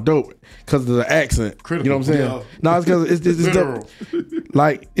sound dope because of the accent. Critical. You know what I'm saying? Yeah. No, it's because it's dope.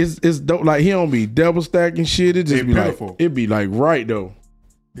 Like it's dope. Like he don't be double stacking shit. It just It's be pitiful. like it be like right though.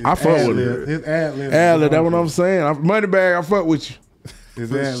 I fuck with him. His ad-lib. That's what I'm saying. Moneybag, I fuck with you. His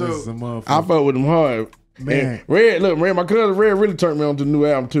For ad-lib sure. is a motherfucker. I fuck with him hard. Man. And Red, look, man, my cousin Red really turned me on to the new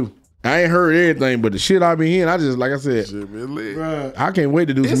album too. I ain't heard everything, but the shit I been hearing, I just, like I said, Bruh. I can't wait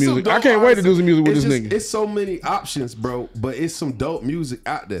to do some It's music. dope I can't wait to do some music with it's this just- nigga. It's so many options, bro. But it's some dope music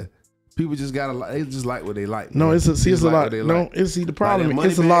out there. People just gotta like. They just like what they like. No, man. it's a Just like lot. what they No, like. it's the Like problem. that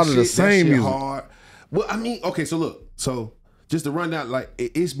It's a Moneybagg lot of the shit, that same shit music. hard. Well, I mean, okay, so look, so just to run down, like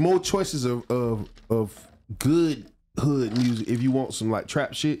it's more choices of good hood music. If you want some like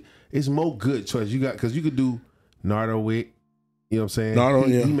trap shit, it's more good choices. You got because you could do Nardo Wick. You know what I'm saying? Nardo,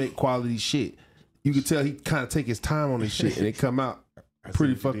 he, yeah. he make quality shit. You could tell he kind of take his time on his shit, and it come out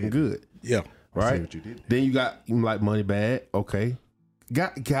pretty fucking good. Yeah. Right? what you did. Then you got like Moneybagg, okay.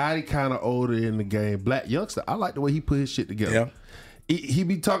 Got kind of older in the game. Black youngster, I like the way he put his shit together. Yeah. He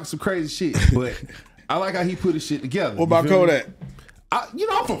be talking some crazy shit, but I like how he put his shit together. What about You feel me? Kodak?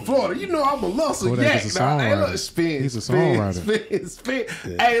 I'm from Florida. You know I'm a Lussel Kodak yak. is a Dog. Hey, look, songwriter. spin. He's a songwriter.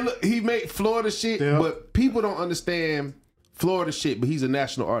 Spin. Hey, look, he make Florida shit, Yeah. but people don't understand Florida shit. But he's a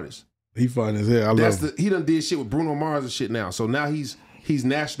national artist. He fine as hell. I love him. He done did shit with Bruno Mars and shit now. So now he's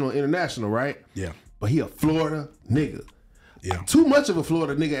national, international, right? Yeah. But he a Florida nigga. Yeah. Too much of a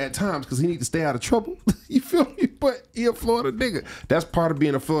Florida nigga at times because he need to stay out of trouble. You feel me? But he a Florida nigga. That's part of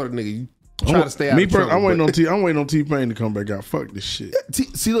being a Florida nigga. You try to stay out of trouble. I'm waiting but- I'm waiting on T-Pain to come back out. Fuck this shit.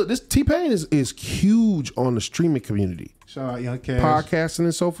 See, look, this T-Pain is huge on the streaming community, Shout out Young Cash. podcasting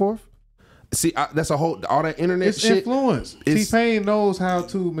and so forth. See, that's all that internet It's shit. influence. It's- T-Pain knows how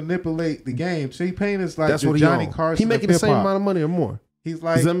to manipulate the game. T-Pain is like That's the what Johnny on. Carson He making of the same hip-hop. amount of money or more. He's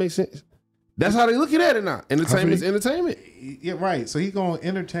like, Does that make sense? That's how they looking at it now. Entertainment is entertainment. yeah, right. So he gonna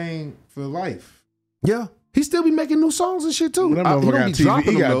entertain for life. Yeah, he still be making new songs and shit too. That He motherfucker don't got be TV. dropping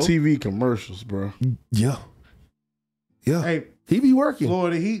He them, got though. TV commercials, bro. Yeah, yeah. Hey, He be working.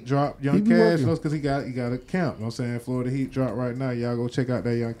 Florida Heat drop. Young He be Cash working. knows because he got a camp. You know what I'm saying? Florida Heat drop right now. Y'all go check out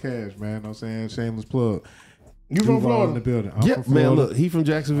that Young Cash, man. You know what I'm saying? Shameless plug. You from Duval in the Florida? building. I'm Yeah, from Florida. man. Look, he from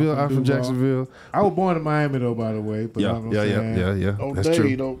Jacksonville. I'm from Duval. Jacksonville. I was born in Miami though, by the way. But Yeah, you know what I'm saying? yeah. Oh, That's Dave,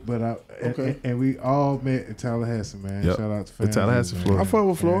 true. though. But Okay. and we all met in Tallahassee, man. Yep. Shout out to In fans. Tallahassee, man. Florida. I fuck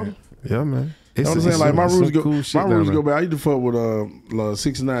with Florida. Yeah, man. You know what I'm saying? Like my it's roots some go. cool shit My down roots there. go back. I used to fuck with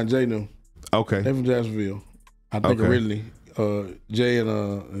 69 J them. They Okay. from Jacksonville. I think Okay. originally Jay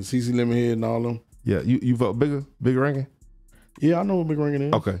and CC Lemonhead and all them. Yeah, you vote bigger ranking? Yeah, I know what Big Ringing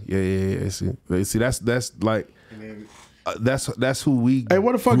is. Okay. Yeah. See, that's like that's who we. Hey,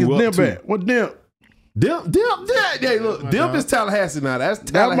 what the fuck is grew up Dimp to. at? What Dimp? Dimp. Hey, look, Dimp is Tallahassee now. That's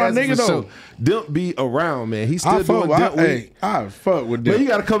my Tallahassee nigga, for though. sure. Dimp be around, man. He's I still fuck doing with. Dimp week. Hey, I fuck with Man, you Dimp.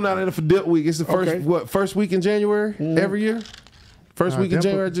 got to come down there for Dimp week. It's the first Okay. first week in January every year. First week in Dimp-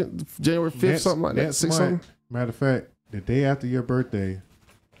 January, January 5th, something like that. next 6th month, something. Matter of fact, the day after your birthday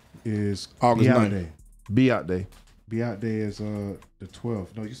is August Be Out 9th. Day. Be out there. Be Out Day is the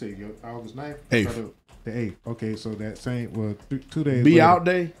 12th. No, you say August 9th? 8th. The 8th. Okay, so that same 2 days. Be later, out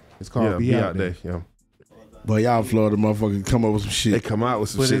day. It's called Yeah, Be Out Day. Yeah. But y'all Florida motherfuckers come up with some They shit. come out with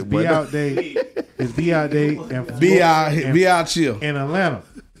some But shit. it's Be Out Day. It's Be Out Day and Be out chill. in Atlanta.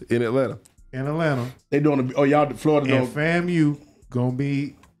 in Atlanta. In Atlanta. They doing the, y'all Florida And doing FAMU gonna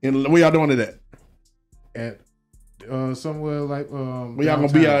be where y'all doing it at? at somewhere like Where y'all gonna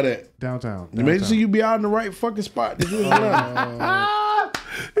be out at? downtown. Make sure you be out in the right fucking spot. That you in Atlanta.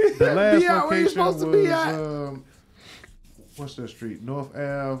 The last Be out where you location supposed to was be at. what's that street? North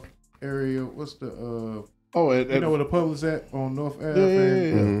Ave area. What's the Oh, you know where the Publix at on North Ave?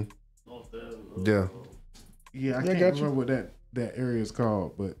 yeah. And- Yeah. Yeah, I Yeah, can't got you. remember what that area is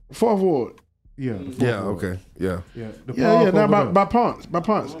called, but Fourth Ward. yeah, the Yeah. fourth ward. Okay. Yeah. Yeah, the Yeah, park now over by Ponce in the Oh,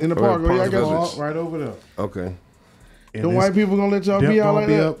 park. yeah, Y'all Ponce got Village. there. Right over there. Okay. And them it's- white people gonna let y'all Them be out gonna like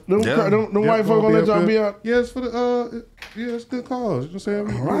be that. up. Them Yeah. them white folk gonna let y'all be out. Yeah, it's for the it's good cause. You know what I'm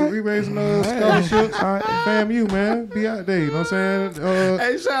saying? Right. We raising scholarships. FAMU, man. Be out there. You know what I'm saying?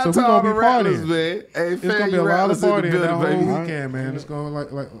 Hey, shout so out we to all gonna the be rattlers, partying. man. Hey, It's gonna be a lot of Rattlers in the partying that building, whole baby. weekend, man. It's gonna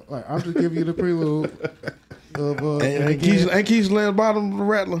like I'm just giving you the prelude of And again, Keisha Lance Bottom the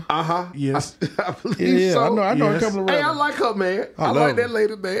Rattler. yes. I believe Yeah, so. I know a Yes. couple of Hey, I Rattlers. like her, man. I love like her. that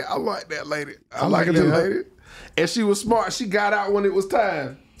lady, man. I like that lady. I like like her that too. lady. And she was smart. She got out when it was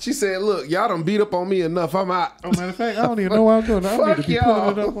time. She said, "Look, y'all done beat up on me enough. I'm out. Oh, matter of fact, I don't even know what I'm doing. I need to Fuck be y'all.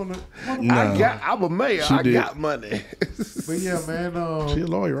 pulling it up on the. Nah. I'm a mayor. She I did. got money." But yeah, man. She a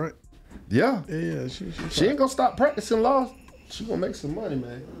lawyer, right? yeah. Yeah, She ain't gonna stop practicing law. She gonna make some money,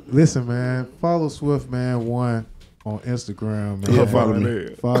 man. Listen, man. Follow Swift Man 1 on Instagram, man. Yeah, follow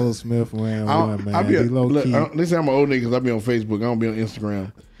me. Follow Smith Man 1, man. I be Be low look, key. they say I'm an old nigga 'cause I be on Facebook. I don't be on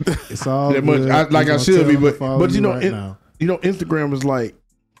Instagram It's all that much. good. Like We I gonna should tell be, them to but follow you know, right now. Instagram is like.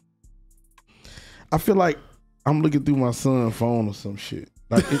 I feel like I'm looking through my son's phone or some shit.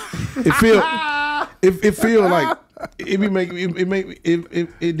 Like it it feel like it be make it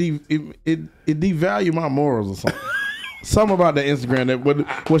devalue my morals or something. Something about that Instagram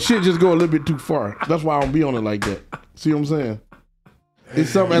that shit just go a little bit too far. That's why I don't be on it like that. See what I'm saying? It's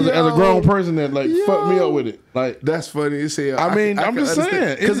something as a grown person that like fucked me up with it. Like that's funny. You see, I'm just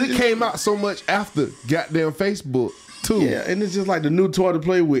saying because it came out so much after goddamn Facebook too. Yeah, and it's just like the new toy to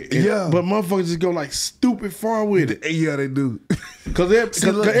play with. But motherfuckers just go like stupid far with it. Yeah, they do. Because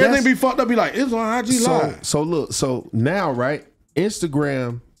everything be fucked up. Be like, it's on IG Live. So now, right?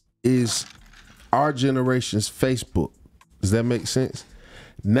 Instagram is our generation's Facebook. Does that make sense?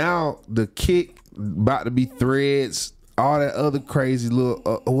 Now the kick about to be Threads. All that other crazy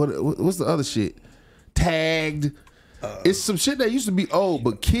little what's the other shit? Tagged. It's some shit that used to be old,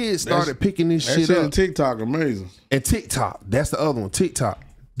 but kids started picking this shit up. And TikTok, amazing. And TikTok, that's the other one. TikTok.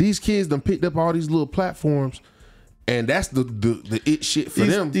 These kids done picked up all these little platforms, and that's the it shit for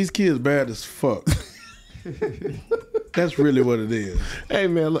them. These kids bad as fuck. That's really what it is. Hey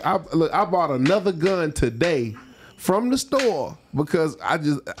man, look, I bought another gun today from the store because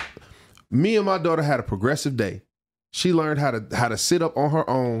me and my daughter had a progressive day. She learned how to sit up on her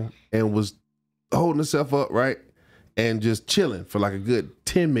own and was holding herself up, right? And just chilling for like a good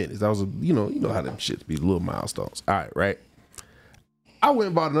 10 minutes. I was, you know how them shits be, little milestones. All right. I went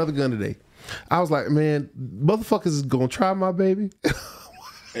and bought another gun today. I was like, man, motherfuckers is gonna try my baby.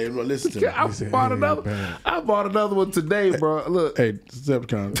 Hey, bro, listen to me. I bought another one today, bro. Look, hey,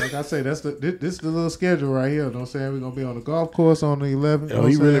 Decepticon. Like I say, this the little schedule right here. Don't say we're gonna be on the golf course on the 11th. Oh,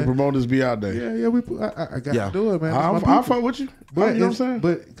 he really promoted his be out day. Yeah. I got to do it, man. I'll fuck with you. But you know what I'm saying?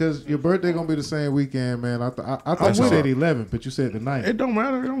 But because your birthday gonna be the same weekend, man. I thought you said 11th, but you said the 9th. It don't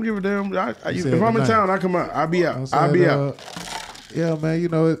matter. I don't give a damn. If I'm in town, I come out. I'll be out. I'll be out. Yeah, man. You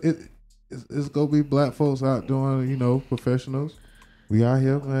know it's gonna be black folks out doing professionals. We out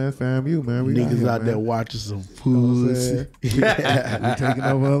here, man. FAMU, man. We niggas out there watching some pussy. We taking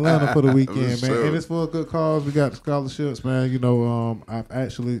over Atlanta for the weekend, man. And it's for a good cause. We got the scholarships, man. I've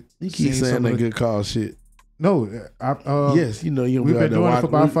actually you keep saying that good cause shit. No, yes, we've been doing it for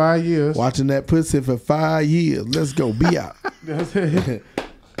about 5 years. Watching that pussy for 5 years. Let's go, be out.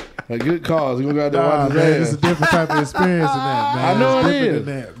 A good cause. We go out there watching that. It's a different type of experience than that, man. I know it's it different is.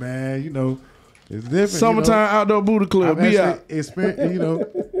 Than that, man. It's different. Summertime outdoor booty club. Be out. Experience,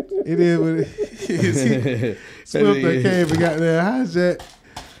 it is what it is. Swiff that came and got there. Hijack.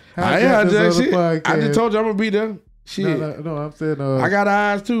 I ain't hijack shit. I just told you I'm gonna be there. Shit. No, I'm saying I got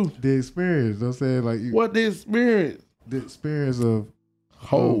eyes too. The experience. I'm saying like what the experience? The experience of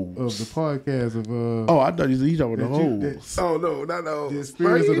the podcast of I thought you talking about the hoes. Oh no, not no. The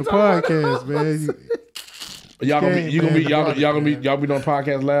experience of the podcast, man. Y'all gonna be doing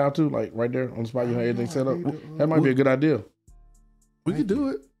podcast loud too, like right there on the spot. You have everything set up. That might be a good idea. We can do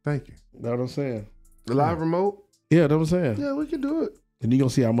it. Thank you. Know what I'm saying? The live remote. Yeah, that's what I'm saying. Yeah, we can do it. And you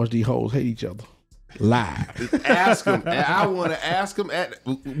gonna see how much these hoes hate each other live. Ask them. I want to ask them.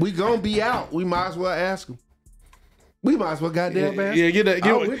 We gonna be out. We might as well ask them. We might as well goddamn ask. Yeah, get that.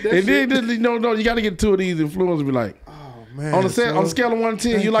 And then you got to get two of these influencers and be like, oh man, on the scale of 1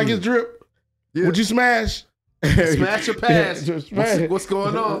 to 10, you like his drip? Yeah. Would you smash? Smash or pass? What's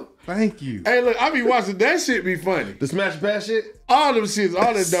going on? Thank you. Hey, look, I be watching that shit be funny. The smash pass shit? All them shits,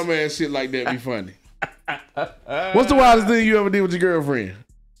 all that dumb ass shit like that be funny. What's the wildest thing you ever did with your girlfriend?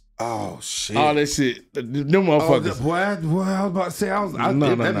 Oh shit! All that shit, them motherfuckers. Boy, I was about to say,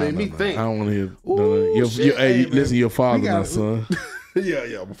 that made me think. I don't want to hear. Hey, listen, your father now, son.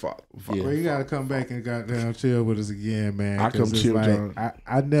 Yeah, my father. Yeah. Well, you gotta come back and goddamn chill with us again, man. I come chill, John.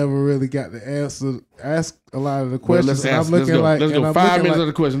 I never really got to ask a lot of the questions. Let's go. 5 minutes of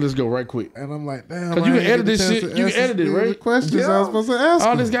the question. Let's go right quick. And I'm like, damn. Because you can edit this shit. You can edit it, right? Questions I was supposed to ask.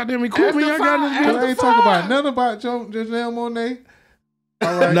 All this goddamn equipment I got in this. I ain't talking about nothing about Janelle Monáe.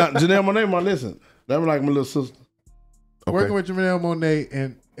 All right. Now, Janelle Monáe, listen. That was like my little sister. Okay. Working with Janelle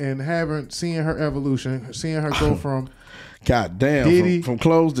Monáe and seeing her evolution, seeing her go from God damn, from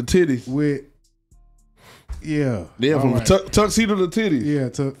clothes to titties. From tuxedo to titties. Yeah,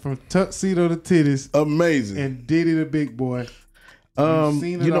 from tuxedo to titties. Amazing. And Diddy the big boy.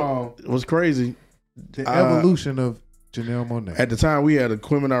 Seen it all. It was crazy. The evolution of Janelle Monáe. At the time, we had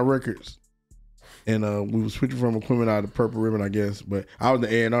Equipment Records. And we were switching from Equipment to Purple Ribbon, I guess. But I was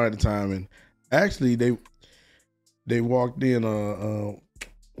the A&R at the time. And actually, they walked in, what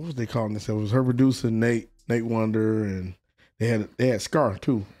was they calling themselves? It was her producer, Nate Wonder, and they had Scar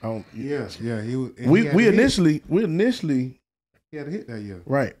too. Yeah. We initially he had a hit that year.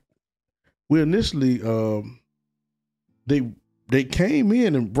 Right. We initially they came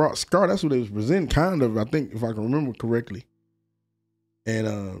in and brought Scar. That's what they was presenting, kind of. I think if I can remember correctly.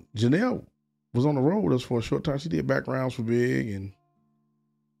 And Janelle was on the road with us for a short time. She did backgrounds for Big,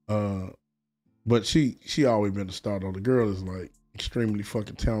 and but she always been the star though. The girl is like extremely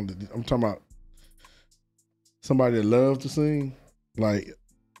fucking talented. I'm talking about somebody that loves to sing. Like,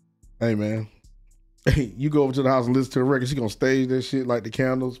 hey man, hey, you go over to the house and listen to the record. She gonna stage that shit, like the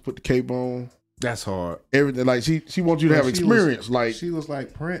candles, put the cape on. That's hard. Everything. Like she wants you to have experience. Like she was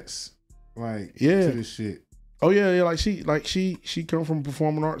like Prince. Like yeah, to this shit. Oh yeah. Like she come from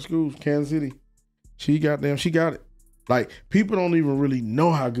performing arts schools, Kansas City. She got it. Like people don't even really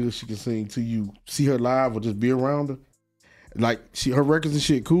know how good she can sing till you see her live or just be around her. Like her records and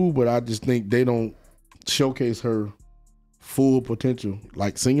shit cool, but I just think they don't showcase her full potential,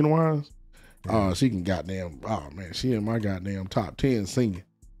 like singing wise. Yeah. She can she in my goddamn top 10 singing.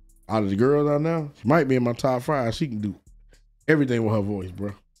 Out of the girls out now, she might be in my top 5. She can do everything with her voice,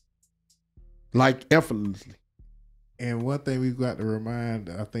 bro. Like effortlessly. And one thing we've got to remind,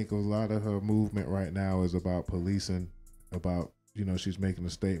 I think a lot of her movement right now is about policing, about, she's making a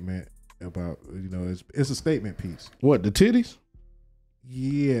statement about, it's a statement piece. What, the titties?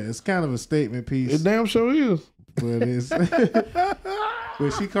 Yeah, it's kind of a statement piece. It damn sure is. But it's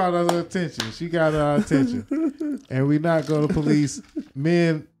but she caught our attention. She got our attention. And we not going to police.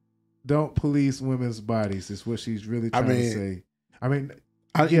 Men don't police women's bodies. Is what she's really trying to say.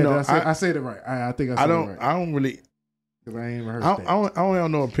 I said it right. I think I said it right. I don't really. Because I ain't even heard I don't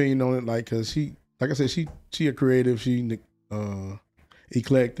have no opinion on it. Like, cause she, like I said, she a creative. She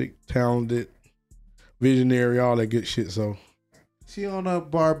eclectic, talented, visionary, all that good shit. So. She on her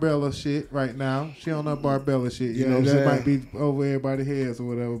Barbella shit right now. She on her Barbella shit. You know what I'm saying? Might be over everybody's heads or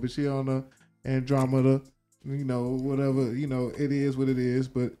whatever, but she on the Andromeda, whatever, it is what it is,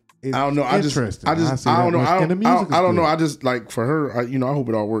 but it's I don't know. I don't know. I just like for her, I hope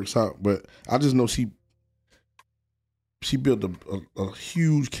it all works out, but I just know she built a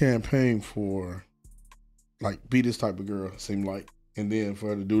huge campaign for like be this type of girl, seemed like, and then for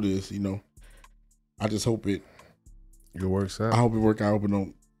her to do this, I just hope it works out. I hope it works out. I hope it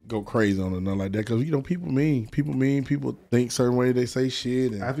don't go crazy on her, nothing like that. Because people mean. People think certain way. They say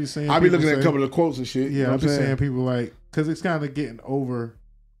shit. And I be looking at a couple of quotes and shit. Yeah, I be saying people like, because it's kind of getting over.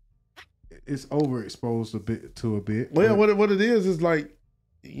 It's overexposed a bit. Well, what it is like,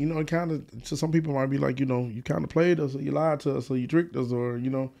 it kind of. So some people might be like, you kind of played us, or you lied to us, or you tricked us, or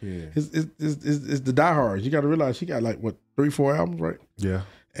Yeah. It's the diehards. You got to realize she got like what 3-4 albums, right? Yeah,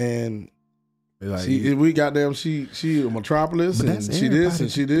 and. Like, she a Metropolis, and she this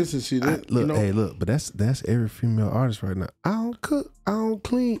and she this and she that. But that's every female artist right now. I don't cook, I don't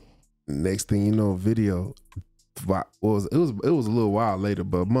clean. Next thing you know, video. It was a little while later,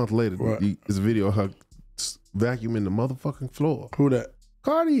 but a month later, this video of her vacuuming the motherfucking floor. Who that?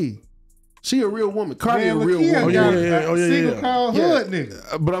 Cardi. She a real woman. Cardi a real woman. Single call hood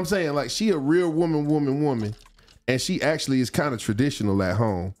nigga. But I'm saying, like, she a real woman, and she actually is kind of traditional at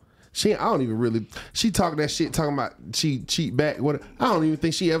home. She talking that shit, talking about she cheat back. What? I don't even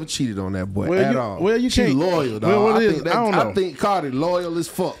think she ever cheated on that boy at all. Well, you she can't. loyal, dog. Well, I think Cardi loyal as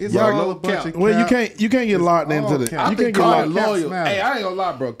fuck. It's all a bunch of Well, you can't get locked into the. I think Cardi loyal. Hey, I ain't gonna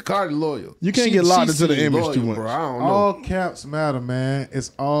lie, bro. Cardi loyal. You can't get locked into the image too much, bro. I don't know. All caps matter, man.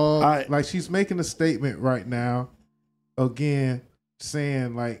 It's all like she's making a statement right now. Again,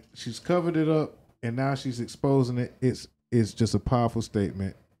 saying like she's covered it up and now she's exposing it. It's just a powerful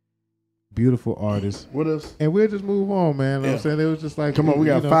statement. Beautiful artist. What else? And we'll just move on, man. You know what I'm saying? It was just like, come on, we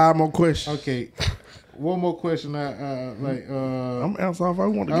got 5 more questions. Okay. One more question. I'm answering off. I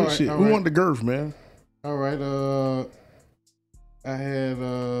want the good shit. We want the girth, man. All right. I had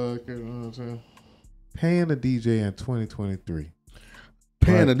paying a DJ in 2023.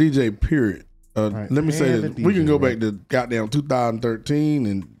 Paying a DJ, period. Let me say this. We can go back to goddamn 2013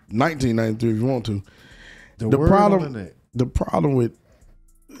 and 1993 if you want to. The problem with,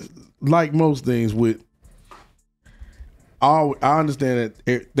 like most things with, I understand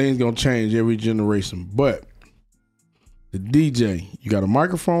that things gonna change every generation, but the DJ, you got a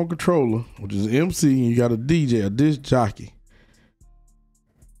microphone controller, which is MC, and you got a DJ, a disc jockey.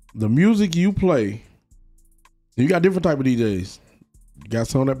 The music you play, you got different type of DJs. You got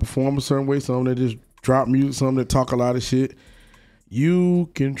some that perform a certain way, some that just drop music, some that talk a lot of shit.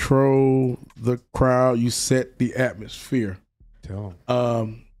 You control the crowd, you set the atmosphere. Tell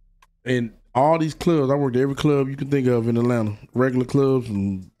them. And all these clubs, I worked at every club you can think of in Atlanta. Regular clubs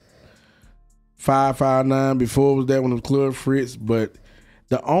and 559 before it was that one of Club Fritz. But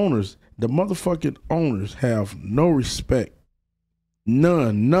the motherfucking owners have no respect.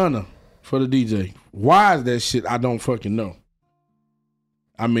 None for the DJ. Why is that shit? I don't fucking know.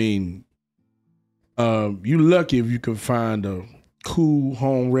 I mean, you lucky if you can find a cool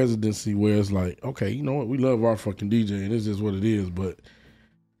home residency where it's like, okay, you know what, we love our fucking DJ and this is what it is, but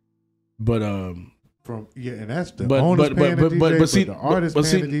and that's the owners paying the DJ, but see, the artist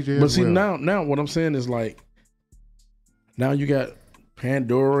paying the DJ. But see, now what I'm saying is like, now you got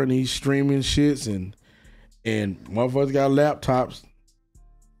Pandora and these streaming shits and motherfuckers got laptops.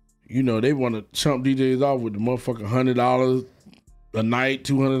 You know, they want to chump DJs off with the motherfucking $100 a night,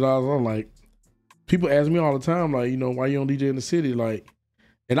 $200. I'm like, people ask me all the time, like, you know, why you don't DJ in the city? Like,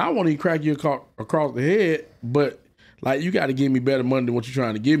 and I want to crack you across the head, but like, you got to give me better money than what you're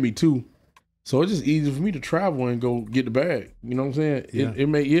trying to give me too. So it's just easy for me to travel and go get the bag. You know what I'm saying? Yeah. It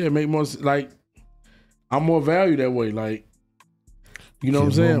make more, like, I'm more value that way. Like, you know what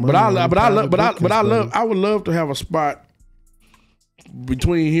I'm saying? But I would love to have a spot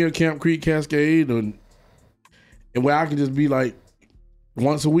between here, Camp Creek, Cascade, and where I can just be like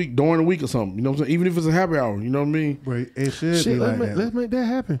once a week during the week or something. You know what I'm saying? Even if it's a happy hour, you know what I mean? But it should be like that. Let's make that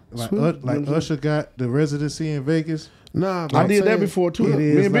happen. Like Usher got the residency in Vegas. Nah, I did that before too.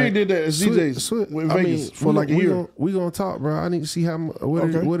 Me and Big did that as DJs in Vegas for like a year. We gonna talk, bro. I need to see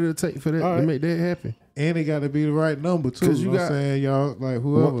what it'll take for that to make that happen. And it got to be the right number too. Because you got saying y'all like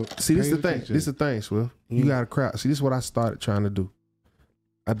whoever. See, this the thing. This is the thing, Swift. You got a crowd. See, this is what I started trying to do.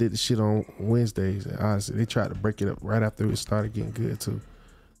 I did the shit on Wednesdays, and honestly, they tried to break it up right after it started getting good too.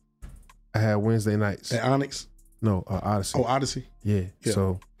 I had Wednesday nights at Onyx. No, Odyssey. Oh, Odyssey. Yeah.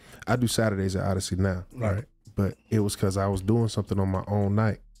 So I do Saturdays at Odyssey now. Right. But it was because I was doing something on my own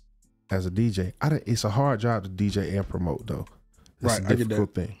night as a DJ. It's a hard job to DJ and promote though. It's a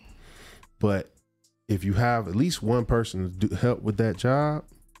difficult thing. But if you have at least one person to help with that job,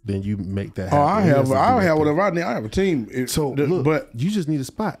 then you make that happen. Oh, I have whatever I need. I have a team. But you just need a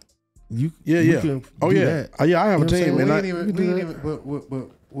spot. You can that. I have a team. But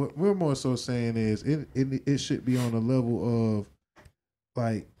what we're more so saying is it should be on the level of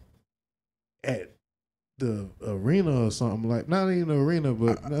like at the arena or something, like not even the arena,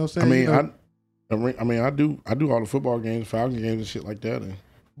 but you know what I'm saying. I do all the football games, Falcon games, and shit like that.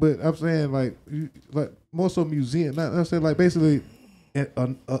 But I'm saying like more so museum. I'm saying like basically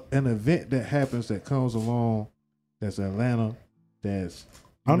an event that happens that comes along that's Atlanta, that's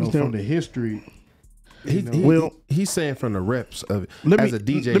from the history. He's saying from the reps of it. As a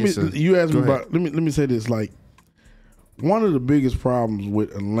DJ, you asked me about. Let me say this. Like, one of the biggest problems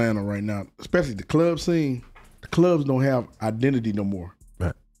with Atlanta right now, especially the club scene, the clubs don't have identity no more.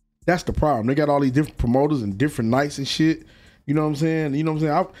 Right. That's the problem. They got all these different promoters and different nights and shit. You know what I'm saying? You know what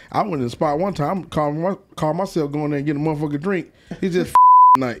I'm saying? I went to the spot one time, called myself going there and getting a motherfucking drink. It's just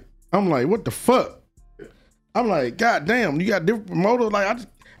night. I'm like, what the fuck? I'm like, God damn, you got different promoters. Like,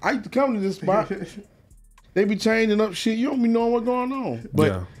 I used to come to this spot. They be changing up shit. You don't be knowing what's going on.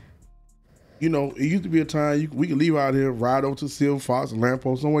 But, you know, it used to be a time we could leave out here, ride over to Silver Fox,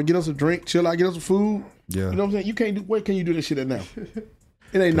 Lamppost, somewhere, get us a drink, chill out, get us some food. Yeah. You know what I'm saying? You can't do, where can you do this shit at now?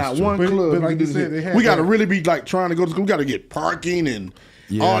 It ain't not one club. But like you said, we got to really be like trying to go to school. We got to get parking and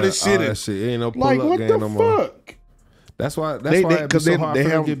all this shit. All that shit. It ain't no like, what the fuck? That's why it's so hard for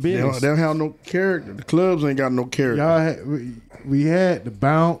them to get business. They don't have no character. The clubs ain't got no character. We had the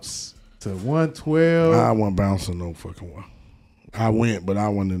bounce to 112. I wasn't bouncing no fucking one. I went, but I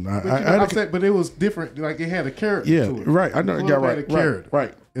wasn't. But it was different. Like it had a character. Yeah, to it. Right. I know it got right.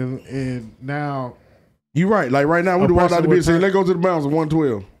 Right. And now you right. Like right now, we'd walked out the bitch and say, "Let's go to the bounce at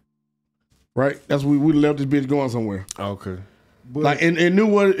 112." Right. That's we left this bitch going somewhere. Okay. But, like and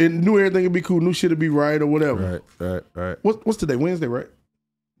knew everything would be cool. Knew shit would be right or whatever. Right. What's today? Wednesday, right?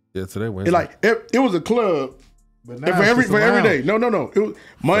 Yeah, today Wednesday. It was a club. But now for every day. No. It was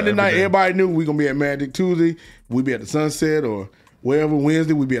Monday night. Everybody knew we gonna be at Magic. Tuesday we be at the Sunset or wherever.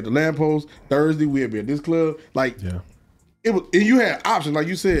 Wednesday we be at the Lamppost. Thursday we be at this club. Like it was. And you had options, like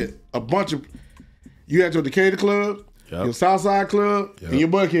you said, a bunch of. You had your Decatur club, your Southside club, and your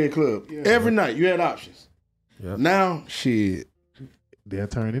Buckhead club. Yeah. Every night you had options. Yep. Now shit, they'll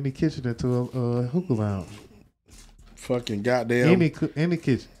turn any kitchen into a hookah lounge. Fucking goddamn any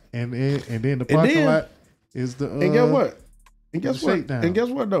kitchen, and then the parking lot. Is the and guess what? And guess what? Shakedown. And guess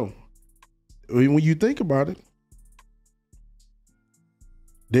what though? When you think about it,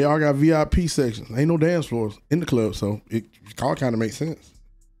 they all got VIP sections. Ain't no dance floors in the club, so it all kind of makes sense.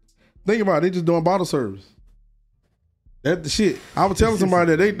 Think about it, they just doing bottle service. That's the shit. I was telling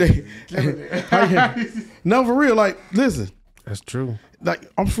somebody that they no, for real. Like, listen, that's true. Like,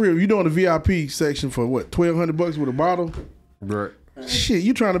 I'm for real. You doing the VIP section for what? $1,200 with a bottle, right? Shit,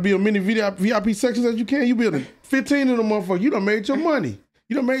 you trying to build many VIP sections as you can. You building 15 of them motherfuckers. You done made your money.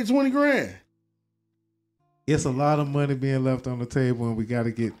 You done made 20 grand. It's a lot of money being left on the table, and we got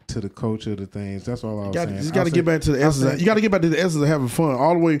to get to the culture of the things. That's all I was saying. You got to get back to the essence. You got to get back to the essence of having fun,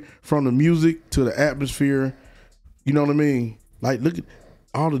 all the way from the music to the atmosphere. You know what I mean? Like, look at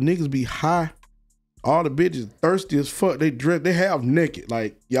all the niggas be high. All the bitches thirsty as fuck. They dress. They half naked.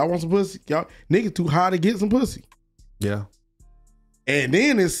 Like, y'all want some pussy? Y'all niggas too high to get some pussy. Yeah. And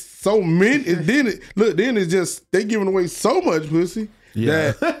then it's so many. And then it's just they giving away so much pussy.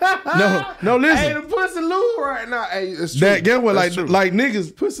 Yeah. No, listen. Hey, the pussy loose right now. Hey, it's true. That get what That's like true.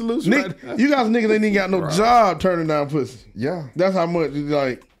 niggas Pussy loose right now. You guys niggas ain't even got no job turning down pussy. Yeah. That's how much it's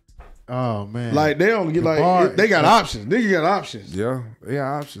like. Oh man. Like they don't get like they got options. Niggas got options. Yeah.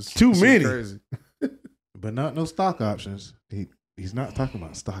 Yeah, options. Too many. Crazy. But not no stock options. He's not talking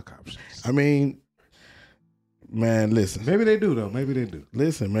about stock options. I mean, man, listen. Maybe they do though. Maybe they do.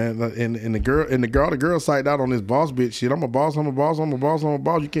 Listen, man. And the girl side out on this boss bitch shit. I'm a boss.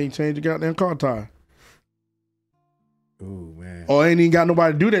 You can't change your goddamn car tire. Oh man. Or ain't even got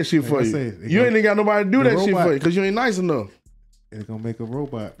nobody to do that shit for you. You ain't even got nobody to do that shit for you because you ain't nice enough. They're gonna make a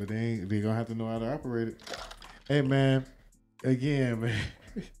robot, but they gonna have to know how to operate it. Hey man, again, man.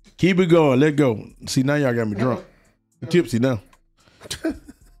 Keep it going. Let go. See, now y'all got me drunk. I'm tipsy now.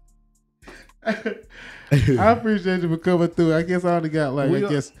 I appreciate you for coming through. I guess I only got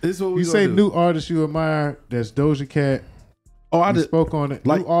you say new artists you admire. That's Doja Cat. Oh, I just spoke on it.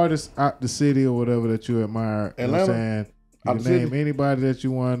 New artists out the city or whatever that you admire. Atlanta. You know what I'm saying? You can name anybody that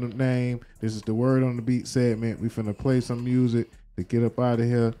you want to name. This is the Word on the Beat segment. We finna play some music to get up out of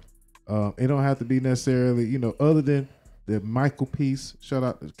here. It don't have to be necessarily, other than the Michael piece. Shout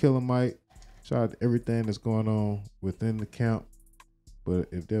out to Killer Mike. Shout out to everything that's going on within the camp. But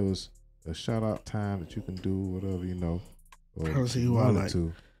if there was a shout out time that you can do, whatever, or see who I like.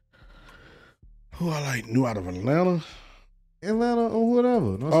 Who I like new out of Atlanta or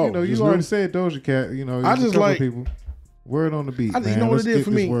whatever. No, you already said Doja Cat. I just like people. Word on the Beat, man. You know what Let's it is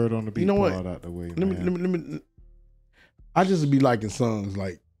for me. Word on the Beat. You know what? Out the way, let me. I just be liking songs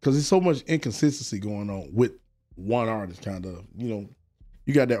because there's so much inconsistency going on with one artist. Kind of, you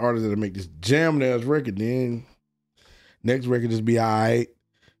got that artist that'll make this jam ass record, then next record just be alright.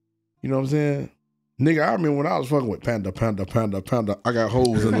 You know what I'm saying? Nigga, I remember when I was fucking with Panda. I got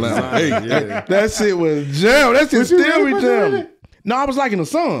hoes in Atlanta. Hey, that shit was jam. That shit still be jamming. No, I was liking the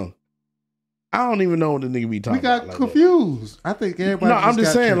song. I don't even know what the nigga be talking about. We got confused. I think everybody. No, I'm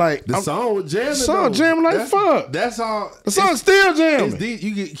just saying, the song was jamming. The song jamming like fuck. That's all. The song still jamming.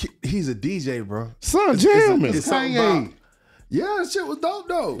 He's a DJ, bro. Song jamming. It's Kanye. Yeah, that shit was dope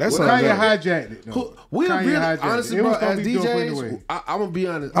though. That's Kanye hijacked it. Though. Honestly, bro, as DJs, I'm gonna be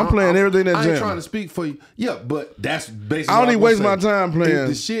honest. I'm playing everything that I jam. ain't trying to speak for you. Yeah, but that's basically. I don't even waste my time playing. If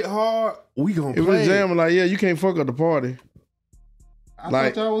the shit hard, we gonna play. If it's jamming, you can't fuck up the party. I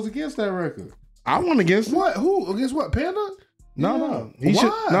thought y'all was against that record. I wasn't against it. What? Who? Against what? Panda? No.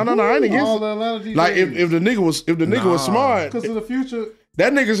 Why? No, I ain't against all it. The Atlanta DJs. Like if the nigga was smart, because of the Future.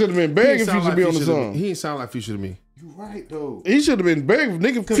 That nigga should have been begging Future to be on the song. He ain't sound like Future to me. You right though. He should have been begging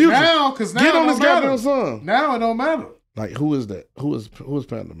nigga Future. Now get on this goddamn song. Now it don't matter. Like who is that? Who is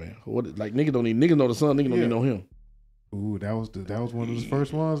Panda Man? Nigga don't need nigga know the song. Nigga don't need know him. Ooh, that was one of his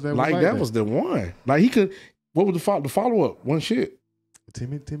first ones. That was the one. Like he could. What was the follow up? One shit.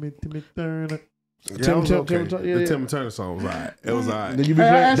 Timmy Turner. The Tim Turner song was alright. It was alright.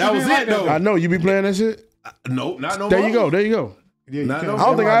 That was it though. I know you be playing that shit. Nope, not no more. There you go. Yeah, I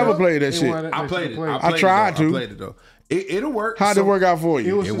don't think I ever played that shit. I played it. I tried to. I played it though. It'll work. How'd it work out for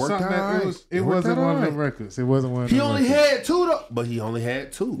you? It worked out. It wasn't one of them records. It wasn't one. He only had two though, but he only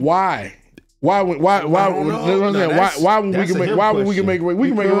had two. Why? Why would we can make a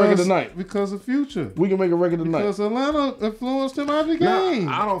record tonight? Because of Future. We can make a record tonight. Because Atlanta influenced him out of the game.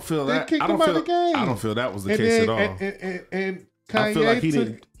 I don't feel that. They kicked him out of the game. I don't feel that was the case at all. And Kanye I feel like he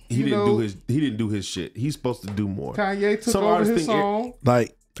didn't do his shit. He's supposed to do more. Kanye took over his song.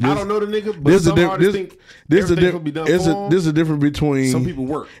 Like I don't know the nigga, but some artists think everything will be done for him. There's a difference between some people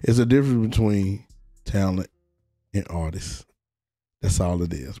work. It's a difference between talent and artists. That's all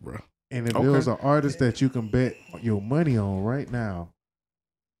it is, bro. And if there's an artist that you can bet your money on right now,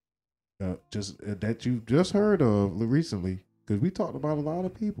 that you just heard of recently, because we talked about a lot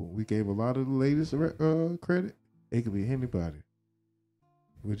of people. We gave a lot of the latest credit. It could be anybody.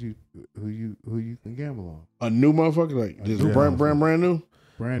 Who you can gamble on? A new motherfucker, like just brand new.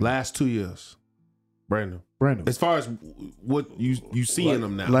 Last 2 years, brand new. As far as what you see in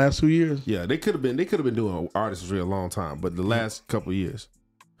them now, last 2 years. Yeah, they could have been doing artistry a long time, but the last couple of years.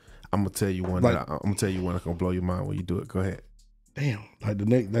 I'm gonna tell you one. I'm gonna tell you one that's gonna blow your mind when you do it. Go ahead. damn, like the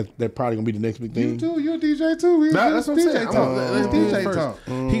next that probably gonna be the next big thing. You too. You're a DJ too. That's what I'm saying. Let's DJ first. talk.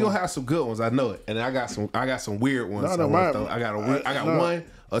 He gonna have some good ones. I know it, and I got some weird ones. I got one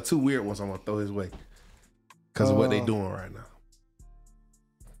or two weird ones I'm gonna throw his way because of what they doing right now.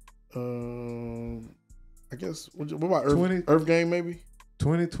 I guess. What about Earth Game maybe?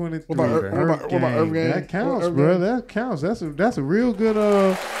 2023. What about Earth Game? That counts, bro. That counts. That's a real good.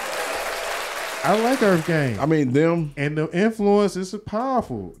 I like Earth Game. I mean them and the influence is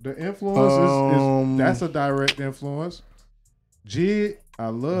powerful. The influence is that's a direct influence. Jid, I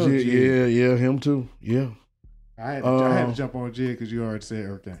love Jid. Yeah, him too. Yeah. I had to jump on Jid because you already said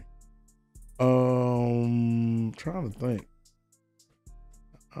Earth Game. Trying to think.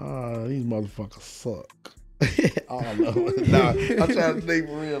 These motherfuckers suck. I don't know. Nah, I'm trying to think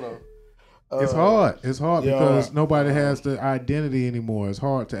for real though. It's hard because nobody has the identity anymore. It's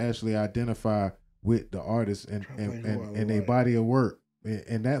hard to actually identify with the artist and their body of work,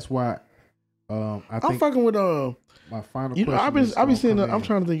 and that's why I'm fucking with my final. You know, I've been seeing. I'm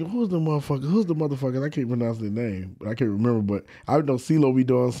trying to think who's the motherfucker. I can't pronounce their name, but I can't remember. But I know CeeLo be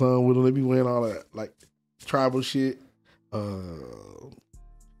doing something with them. They be wearing all that like tribal shit.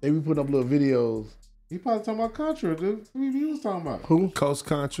 They be putting up little videos. You probably talking about Contra, dude. Who you was talking about? Who? Coast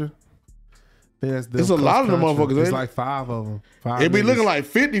Contra. It's a lot of them motherfuckers. It's like 5 of them. It be looking like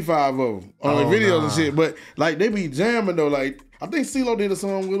 55 of them on the videos and shit. But like they be jamming though. Like I think CeeLo did a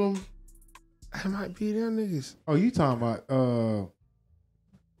song with them. That might be them niggas. Oh, you talking about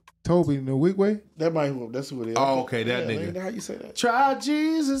Toby in the Wigway? That's what it is. Oh, okay, that nigga. How you say that? Try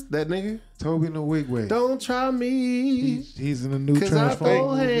Jesus, that nigga. Toby in the Wigway. Don't try me. He's in the new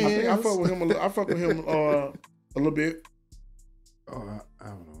Transformers. I think I fuck with him. I fuck with him a little bit. Oh, I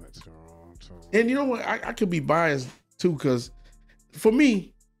don't know what's wrong. And you know what? I could be biased too, because for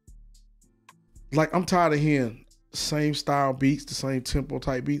me, like I'm tired of hearing same style beats, the same tempo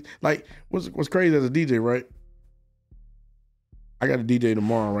type beats. Like what's crazy as a DJ, right? I got a DJ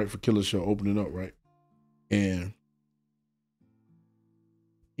tomorrow, right, for Killer Show opening up, right? And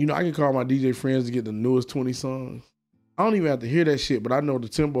you know, I can call my DJ friends to get the newest 20 songs. I don't even have to hear that shit, but I know the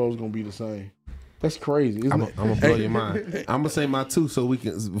tempo is gonna be the same. That's crazy, isn't it? I'm gonna blow your mind. I'm gonna say my 2 so we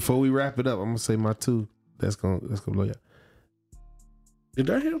can, before we wrap it up, I'm gonna say my 2. That's gonna blow you. Is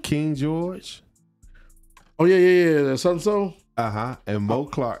that him? King George. Oh yeah. Something so. And Mo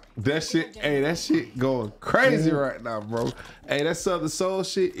Clark. That shit, that shit going crazy right now, bro. Hey, that Southern Soul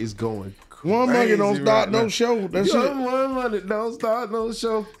shit is going crazy. One Money don't start no show. That shit. One Money don't start no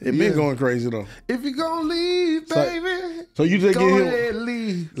show. It been going crazy though. If you gonna leave, baby. So you just go get ahead,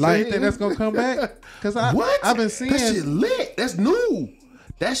 leave. Like, you think that's gonna come back? Because I've been seeing that shit lit. That's new.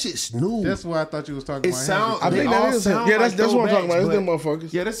 That shit's new. That's what I thought you was talking about. I think that is him. Yeah, that's what I'm talking about. It's them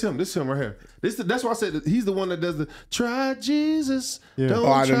motherfuckers. Yeah, that's him. This is him right here. That's why I said he's the one that does the try Jesus. Yeah.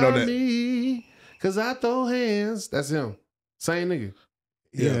 Don't try me. Cause I throw hands. That's him. Same nigga.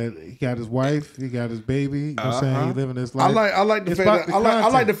 Yeah, he got his wife, he got his baby. You know what I'm saying? He living his life. I like the fact that I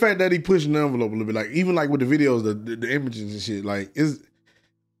like the fact that he pushing the envelope a little bit. Like even like with the videos, the images and shit. Like this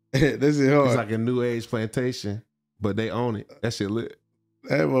is hard. It's like a new age plantation, but they own it. That shit lit.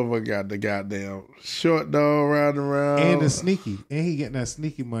 That motherfucker got the goddamn short dog riding around. And the sneaky. And he getting that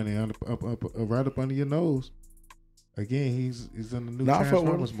sneaky money right up under your nose. Again, he's in the new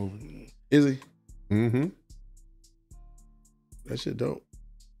Transformers movie. Is he? Mm-hmm. That shit dope.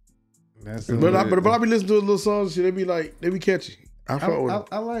 But I be listening to a little songs. Shit, they be catchy. I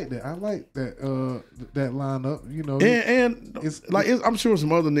like that. I like that. That lineup. You know, and I'm sure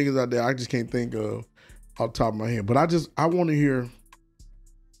some other niggas out there. I just can't think of off the top of my head. But I want to hear.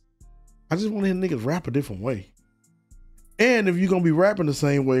 I just want to hear niggas rap a different way. And if you're gonna be rapping the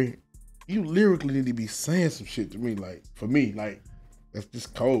same way, you lyrically need to be saying some shit to me. Like for me, like that's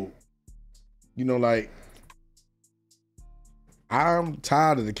just cold. You know, like. I'm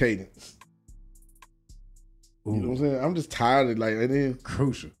tired of the cadence. You know what I'm saying? I'm just tired of it is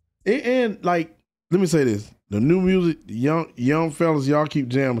crucial. And like, let me say this: the new music, the young fellas, y'all keep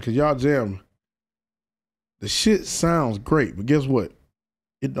jamming because y'all jamming. The shit sounds great, but guess what?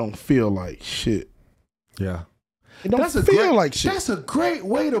 It don't feel like shit. Yeah, it don't feel like shit. That's a great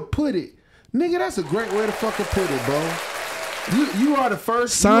way to put it, nigga. That's a great way to fucking put it, bro. You are the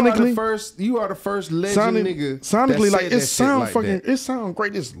first. Sonically, you are the first legend nigga. Sonically, like it sounds fucking. It sounds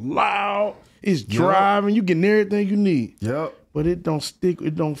great. It's loud. It's driving. You getting everything you need. Yep. But it don't stick.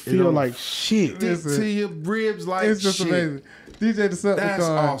 It don't feel like shit. Stick to your ribs like it's just shit. Amazing. DJ Decepticon. That's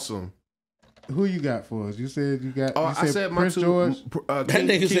awesome. Who you got for us? You said you got. I said my Prince two. George. That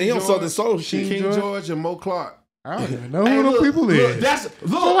nigga said he don't Southern Soul shit. King George and Mo Clark. I don't even know who the people is. Shout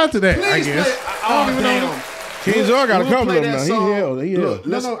out to that. I guess. Oh damn. King George got a couple play of them that now. song. He held.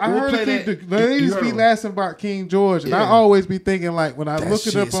 Look, No, I we'll heard play the ladies be laughing about King George, and I always be thinking like when I look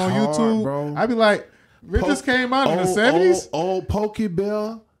it up shit's on hard, YouTube, bro. I be like, it just came out in the 70s. Old Pokey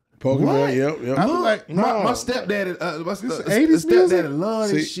Bell. Pokemon, yep. I be like, My stepdaddy, my 80s stepdaddy love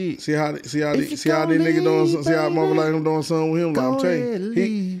this shit. See how these niggas leave, doing? See how baby, mother like him doing something with him? Like, I'm Go telling ahead, you,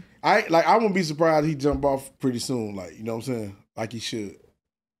 leave. I wouldn't be surprised he jump off pretty soon. Like, you know what I'm saying? Like he should.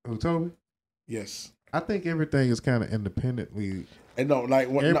 Who told me? Yes. I think everything is kind of independently. And no, like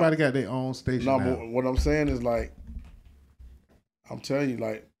Everybody got their own station No, now. but what I'm saying is like, I'm telling you,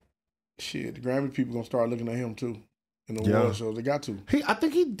 like, shit, the Grammy people gonna start looking at him too in the award shows. They got to. I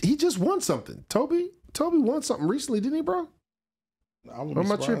think he just won something. Toby won something recently, didn't he, bro? I wouldn't Or be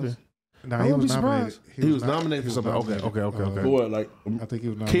am I surprised. tripping? No, I he wouldn't was be nominated. surprised. He was nominated for something. Okay. What, like, I think he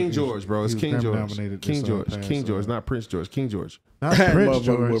was nominated. King George, bro. It's He was King Grammy George. nominated King this, George. past, King George, not Prince George. King George. Not Prince Motherfucker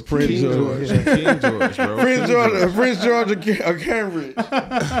George. with Prince King George. George. King George, bro. Prince George or Cambridge.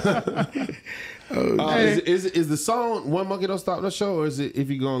 Is the song "One Monkey Don't Stop the Show" or is it "If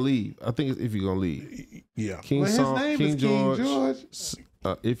You Gonna Leave"? I think it's "If You Gonna Leave." Yeah. King Well, his song, name King is George. King George.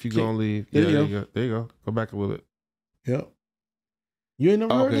 If You Gonna Leave. There Yeah, you there go. you go. There you go. Go back a little bit. Yep. You ain't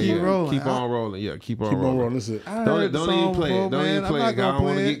never heard Okay, it? Keep yeah. rolling. Keep on rolling. Yeah, keep on Keep on rolling. rolling. That's it. I Don't heard the even song play before, it. Don't man. even I'm play not it. I gonna don't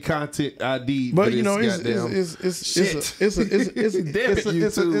want play to it. get content ID. But for you know, this goddamn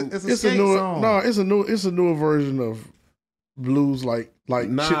it's a newer version of blues like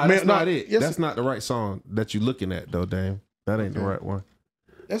Nah, shit. that's not it. Yes, That's not the right song that you're looking at, though, Dame. That ain't the right one.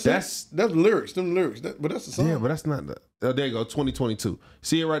 that's lyrics. Them lyrics. But that's the song. Yeah, but that's not the. Oh, there you go. 2022.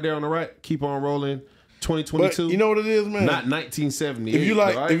 See it right there on the right. Keep on rolling. 2022. But you know what it is, man. Not 1978. If you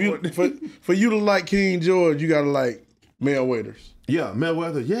like, for you to like King George, you gotta like Mel Waiters. Yeah,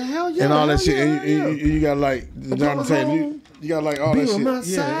 Mayweather. Yeah, hell yeah. And all that hell shit. yeah, And you gotta like Jonathan Taylor. You gotta like all that shit.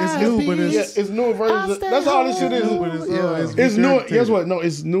 Yeah, it's new, but it's It's newer versions. That's all this shit is. new, but it's It's newer. regurgitated. Guess what? No,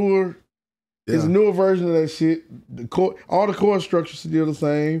 it's newer. It's newer version of that shit. All the chord structure's still the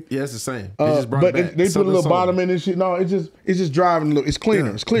same. Yeah, it's the same. They just brought But it back. they put a Southern little Soul. bottom in and shit. No, it's just driving. It's cleaner.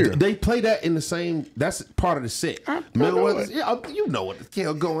 Yeah. It's clear. They play that in the same. That's part of the set. I Mayweather's. know Yeah, you know what the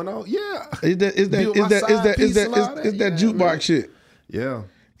hell going on. Yeah. Is that jukebox shit? Yeah.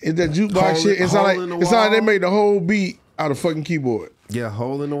 It's that jukebox shit. It's Hole in the like they wall. made the whole beat out of fucking keyboard. Yeah,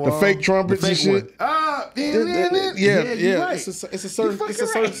 hole in the wall. fake trumpets and shit. One. Ah, Yeah. you're right. It's a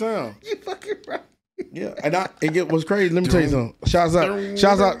certain sound. You fucking right. Yeah, and it get what's crazy. Let me tell you something. Shouts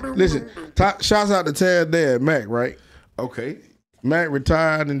out. Listen, shouts out to Tad's dad, Mac. Right, Okay. Mac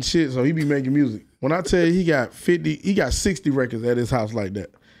retired and shit, so he be making music. When I tell you, he got 60 records at his house like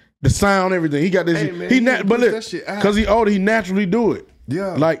that. The sound, everything. He got this. Hey, man, But push look, that shit out. because he older, he naturally do it.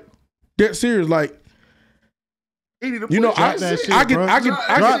 Yeah. Like that serious. Like you know, Drop that shit, I can. bro.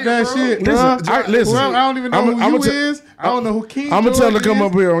 Drop that shit, bro. Listen. Well, I don't even know I'ma who you is. I don't know who King I'm gonna tell him to George come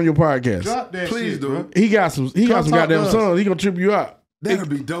is. up here on your podcast. Drop that Please shit, do. bro. He got some Come talk goddamn to us. songs. He gonna trip you out. That'll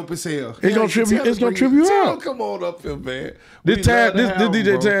be dope as hell. It's gonna trip you- Tell it's him gonna trip you tell out. him, come on up here, man. This We Tad- love to this have him, DJ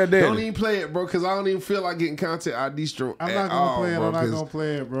bro. Tad Daddy. Don't even play it, bro, because I don't even feel like getting content ID stroke. I'm not gonna play it. I'm not gonna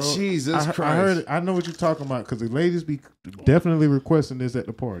play it, bro. Jesus I Christ. heard it. I know what you're talking about because the ladies be definitely requesting this at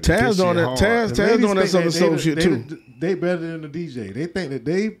the party. Taz shit doing that. hard. Taz The doing ladies that think Southern Soul they- shit they- too. They better than the DJ. They think that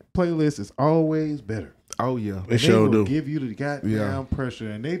they playlist is always better. Oh, yeah. They sure will do. give you the goddamn Yeah.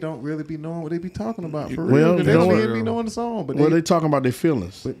 pressure, and they don't really be knowing what they be talking about for Well, real. They they don't don't- even be knowing the song, but Well, they they talking about their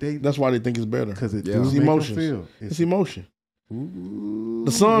feelings. but they That's why they think it's better. because it Yeah. do It's make emotions. them feel. It's emotion. Ooh,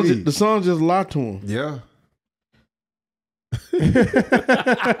 The songs just lie to them. Yeah. Hey,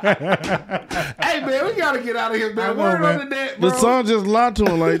 man, we got to get out of here, I man. know, Word man. on the net, bro. The songs just lie to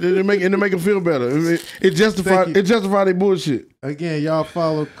them. Like they make them feel better. It justify Thank you. their bullshit. Again, y'all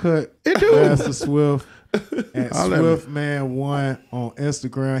follow It do. CutMaster Swift at I'll let him. SwiftMan1 on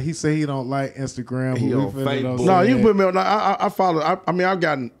Instagram. He say he don't like Instagram. He but we on finna Facebook. know No, you that. put me on. I follow. I mean, I've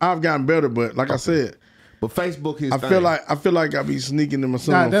gotten better, but like I said, But Facebook is I feel like I be sneaking in my Nah,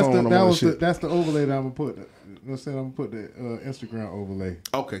 son's that's phone the on my shit. that's the overlay that I'm gonna put. You know what I'm saying? I'm gonna put the Instagram overlay.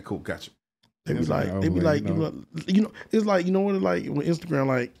 Okay, cool. Gotcha. They be Instagram like, overlay, you know, it's like, you know what, it's like with Instagram,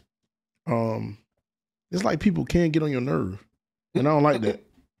 like, it's like people can't get on your nerve, and I don't like that.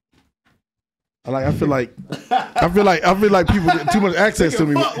 I feel like people get too much access to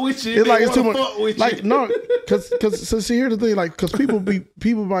me. With you. It's like it's too They much. wanna fuck with Like you. no, because so see, here's the thing, like, because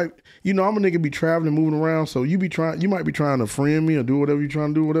people might, you know, I'm a nigga be traveling, moving around, so you might be trying to friend me or do whatever you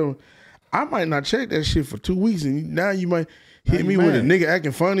trying to do, whatever. I might not check that shit for 2 weeks, and now you might hit you me with a mad. nigga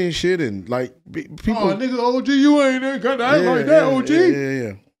acting funny and shit, and like people. Oh, nigga, OG, you ain't got that like that, OG.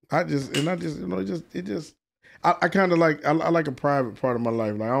 Yeah. I just, you know, I kind of like I like a private part of my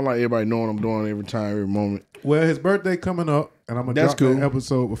life. Like I don't like everybody knowing I'm doing every time, every moment. Well, his birthday coming up, and I'm gonna drop that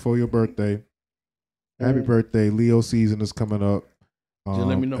episode before your birthday. Happy birthday, Leo season is coming up. Just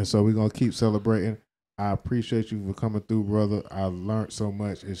let me know. And so we're gonna keep celebrating. I appreciate you for coming through, brother. I learned so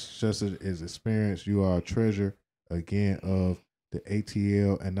much. It's just an experience. You are a treasure again of the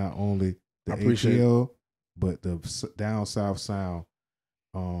ATL, and not only the ATL, but the down south sound,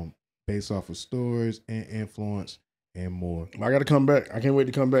 based off of stories and influence and more. I got to come back. I can't wait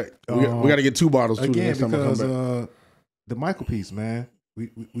to come back. We got to get 2 bottles too again next time because I come back. The Michael piece, man.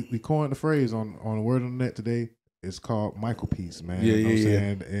 We coined the phrase on the word on the net today. It's called Michael piece, man. Yeah, you know what I'm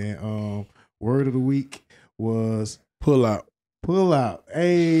saying? And word of the week was pull out. Pull out.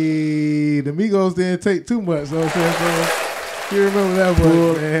 Hey, the Migos didn't take too much. So you remember that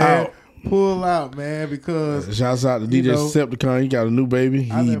word, man. Out. Pull out, man, because shouts out to DJ Decepticon. He got a new baby.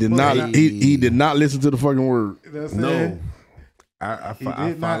 He did not. He did not listen to the fucking word. No, he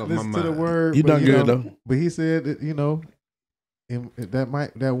did not listen to the word. You done good though. But he said that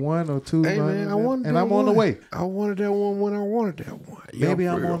that 1 or 2. Hey man, I wanted and I'm on the way. I wanted that one when I wanted that one. Maybe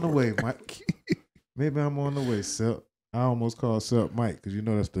I'm on the way, Mike. Maybe I'm on the way, Sep. I almost called Sep Mike because you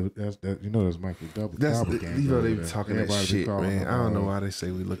know that's Mike the double. You know they be talking that shit, man. I don't know why they say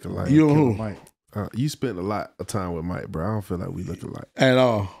we look alike. You know who? Mike. You spent a lot of time with Mike, bro. I don't feel like we look alike at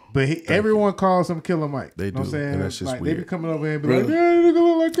all. But everyone calls him Killer Mike. They do. Know what I'm saying? And that's just like, weird. They be coming over here and be like, yeah, they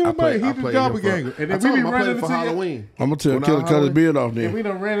look like Killer Mike. He the doppelganger. And then we be running for Halloween. I'm going to tell Killer cut his beard off then. And we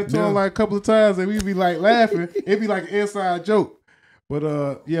done ran into him like a couple of times and we be like laughing. It'd be like an inside joke.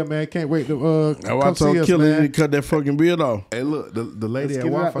 But yeah, man, can't wait to I told Killer to cut that fucking beard off. Hey, look, the lady at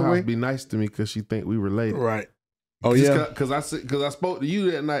Waffle House be nice to me because she think we related. Right. Oh yeah, because I spoke to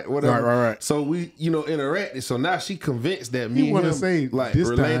you that night, whatever. Right. So we, interacted. So now she convinced that me and him say like this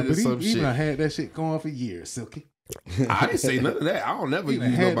related time, but to some he shit. done had that shit going for years, Silky. I didn't say none of that. I don't never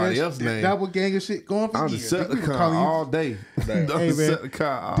use nobody else's name. Doppelganger shit going for years. I'm Decepticon all day.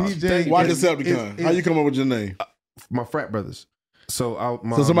 Decepticon all day. Why Decepticon? How you come up with your name? My frat brothers. So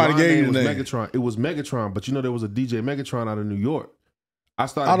somebody gave you the name. Megatron. It was Megatron, but there was a DJ Megatron out of New York. I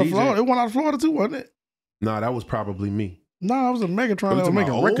started out of DJing. Florida. It went out of Florida too, wasn't it? No, that was probably me. No, it was a Megatron that was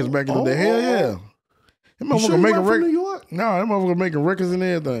making records back in the day. Hell yeah. That motherfucker making records. New York? No, that motherfucker making records and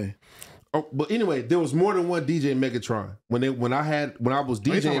everything. Oh, but anyway, there was more than one DJ Megatron. When I was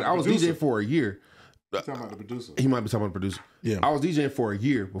DJing, I was DJing for a year. Talking about the producer. He might be talking about the producer. Yeah. I was DJing for a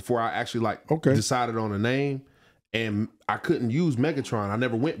year before I actually decided on a name. And I couldn't use Megatron. I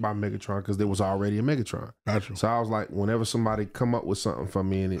never went by Megatron because there was already a Megatron. Gotcha. So I was like, whenever somebody come up with something for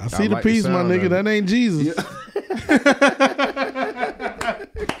me, and I see the piece, my nigga. That ain't Jesus. Yeah.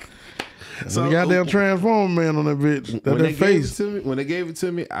 So the goddamn Transformer man on that bitch. That face. When they gave it to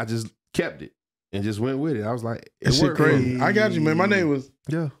me, I just kept it and just went with it. I was like, that shit crazy. I got you, man. My name was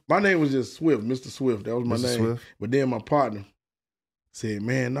just Swift, Mr. Swift. That was my name. Swift. But then my partner said,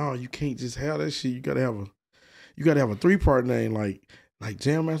 "Man, no, you can't just have that shit. You gotta have a 3-part name like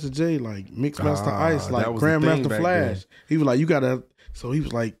Jam Master J, like Mix Master Ice, like Grandmaster Flash." He was like, "You gotta." So he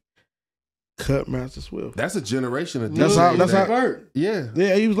was like, CutMaster Swift. That's a generation of that's how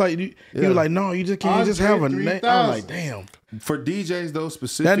yeah. He was like, "No, you just can't just have a name." I'm like, damn. For DJs though,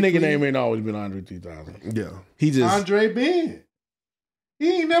 specifically, that nigga name ain't always been Andre 3000. Yeah, he just Andre Ben.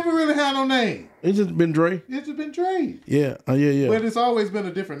 He ain't never really had no name. It's just been Dre. It's just been Dre. Yeah, yeah. But it's always been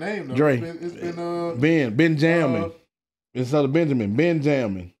a different name though. Dre. It's been Ben Jammin. Instead of Benjamin, Ben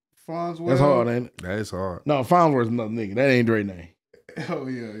Jammin. Farnsworth. That's hard, ain't it? That is hard. No, Farnsworth's another nigga. That ain't Dre name. Oh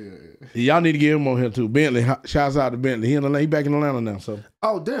yeah. Y'all need to get him on here too. Bentley, shouts out to Bentley. He back in Atlanta now. So.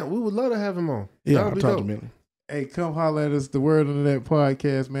 Oh damn, we would love to have him on. Yeah, I'll talk to Bentley. Hey, come holler at us. The Word on the Net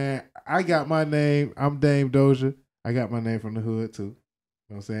podcast, man. I got my name. I'm Dame Doja. I got my name from the hood too.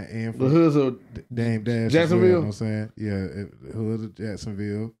 You know what I'm saying? And the hood's of Dame Dash. Jacksonville. You know what I'm saying? Yeah, the hood of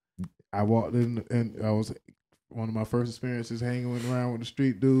Jacksonville. I walked in and I was one of my first experiences hanging around with the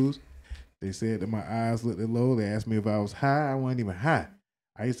street dudes. They said that my eyes looked low. They asked me if I was high. I wasn't even high.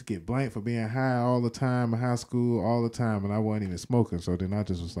 I used to get blanked for being high all the time in high school, all the time, and I wasn't even smoking. So then I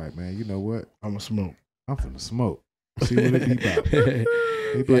just was like, man, you know what? I'm a smoke. I'm finna smoke. See what it be about.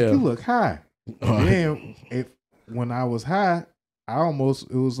 They be like, you look high. And then when I was high,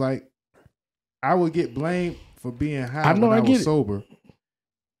 it was like I would get blamed for being high when I was sober.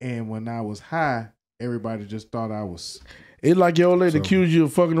 And when I was high, everybody just thought I was. It's like your old lady accused you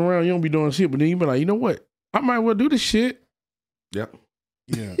of fucking around. You don't be doing shit, but then you be like, you know what? I might well do this shit. Yep.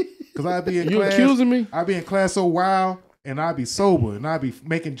 Yeah. Because I'd be in you class. Accusing me? I'd be in class so wild, and I'd be sober, and I'd be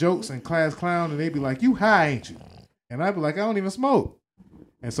making jokes in class clown, and they'd be like, you high, ain't you? And I'd be like, I don't even smoke.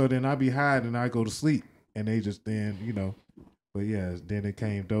 And so then I'd be high, and I'd go to sleep. and they just then, but yeah, then it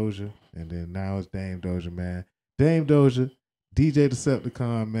came Doja, and then now it's Dame Doja, man. Dame Doja, DJ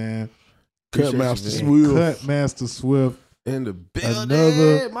Decepticon, man. CutMaster Swiff. CutMaster Swiff. In the building,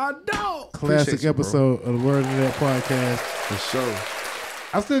 Another my dog. Classic episode of the Word of That podcast. For sure.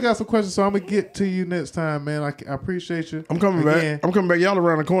 I still got some questions, so I'm gonna get to you next time, man. I appreciate you. I'm coming back. I'm coming back. Y'all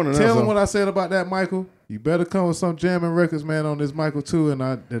around the corner now. Tell them what I said about that, Michael. You better come with some jamming records, man, on this Michael too. And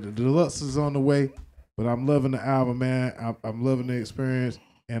the deluxe is on the way. But I'm loving the album, man. I'm loving the experience.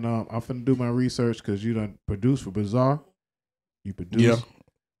 And I'm finna do my research because you done produced for Bizarre. You produced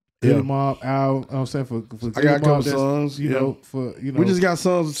Little Mob album. I'm saying for I got a couple songs. We just got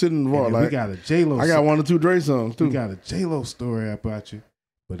songs sitting in the vault. Like, we got a J-Lo. I got 1 or 2 Dre songs too. We got a J-Lo story about you.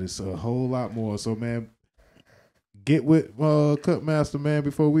 But it's a whole lot more. So, man, get with CutMaster, man,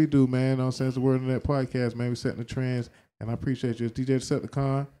 before we do, man. You know what I'm saying? It's the Word of That podcast, man. We setting the trends. And I appreciate you. It's DJ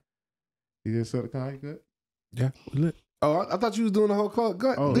Decepticon. DJ Decepticon, you good? Yeah, we lit. Oh, I thought you was doing the whole club.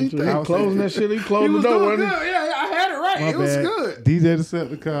 Good. Oh, he closing that shit. He closed the door. Yeah, I had it right. It was good. DJ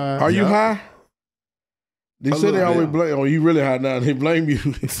Decepticon. Are you high? They said they always blame. Oh, you really high now? They blame you.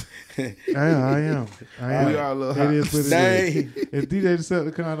 I am. We are a little high. It is what it is. It's DJ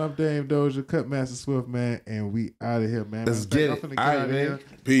Decepticon. I'm Dame Doja, CutMaster Swift, man, and we out of here, man. Let's get it. All right, man.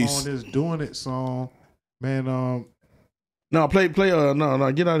 Peace. On this Doing It song, man. No, play.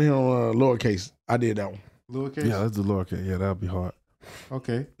 No, get out of here on lowercase. I did that one. Lowercase. Yeah, let's do lowercase. Yeah, that'll be hard.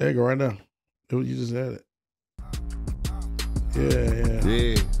 Okay. There you go, right now. You just had it.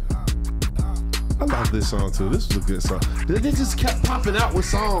 Yeah. I love this song too. This was a good song. They just kept popping out with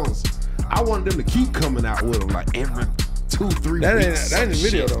songs. I wanted them to keep coming out with them like every 2-3 weeks. That ain't a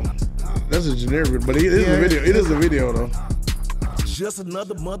video though. That's a generic, but it is a video. It is a video though. Just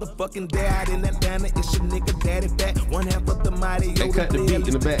another motherfucking day out in Atlanta. It's your nigga daddy back. One half of the mighty. They cut the beat in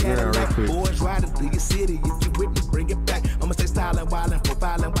the background real quick. Boys riding through your city. If you with me, bring it back. I'ma stay styling, wildin',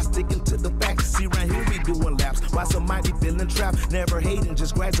 profiling while sticking to the facts. See, right here we doing laps. While somebody feeling trapped. Never hating,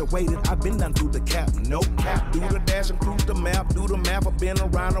 just graduated. I've been down through the cap. No cap. Do the dash and cruise the map. Do the map. I've been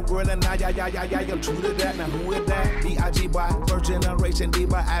around the world and now, I'm true to that. Now who is that? B.I.G. boy. First generation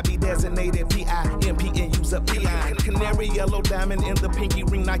diva. I be designated P.I.M.P. and use up P.I. Canary yellow diamond in the pinky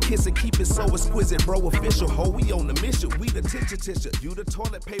ring, not kiss it, keep it so exquisite, bro. Official, ho, we on the mission. We the tissue. You the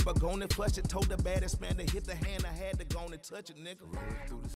toilet paper, gone and flush it. Told the baddest man to hit the hand, I had to go and touch it, nigga.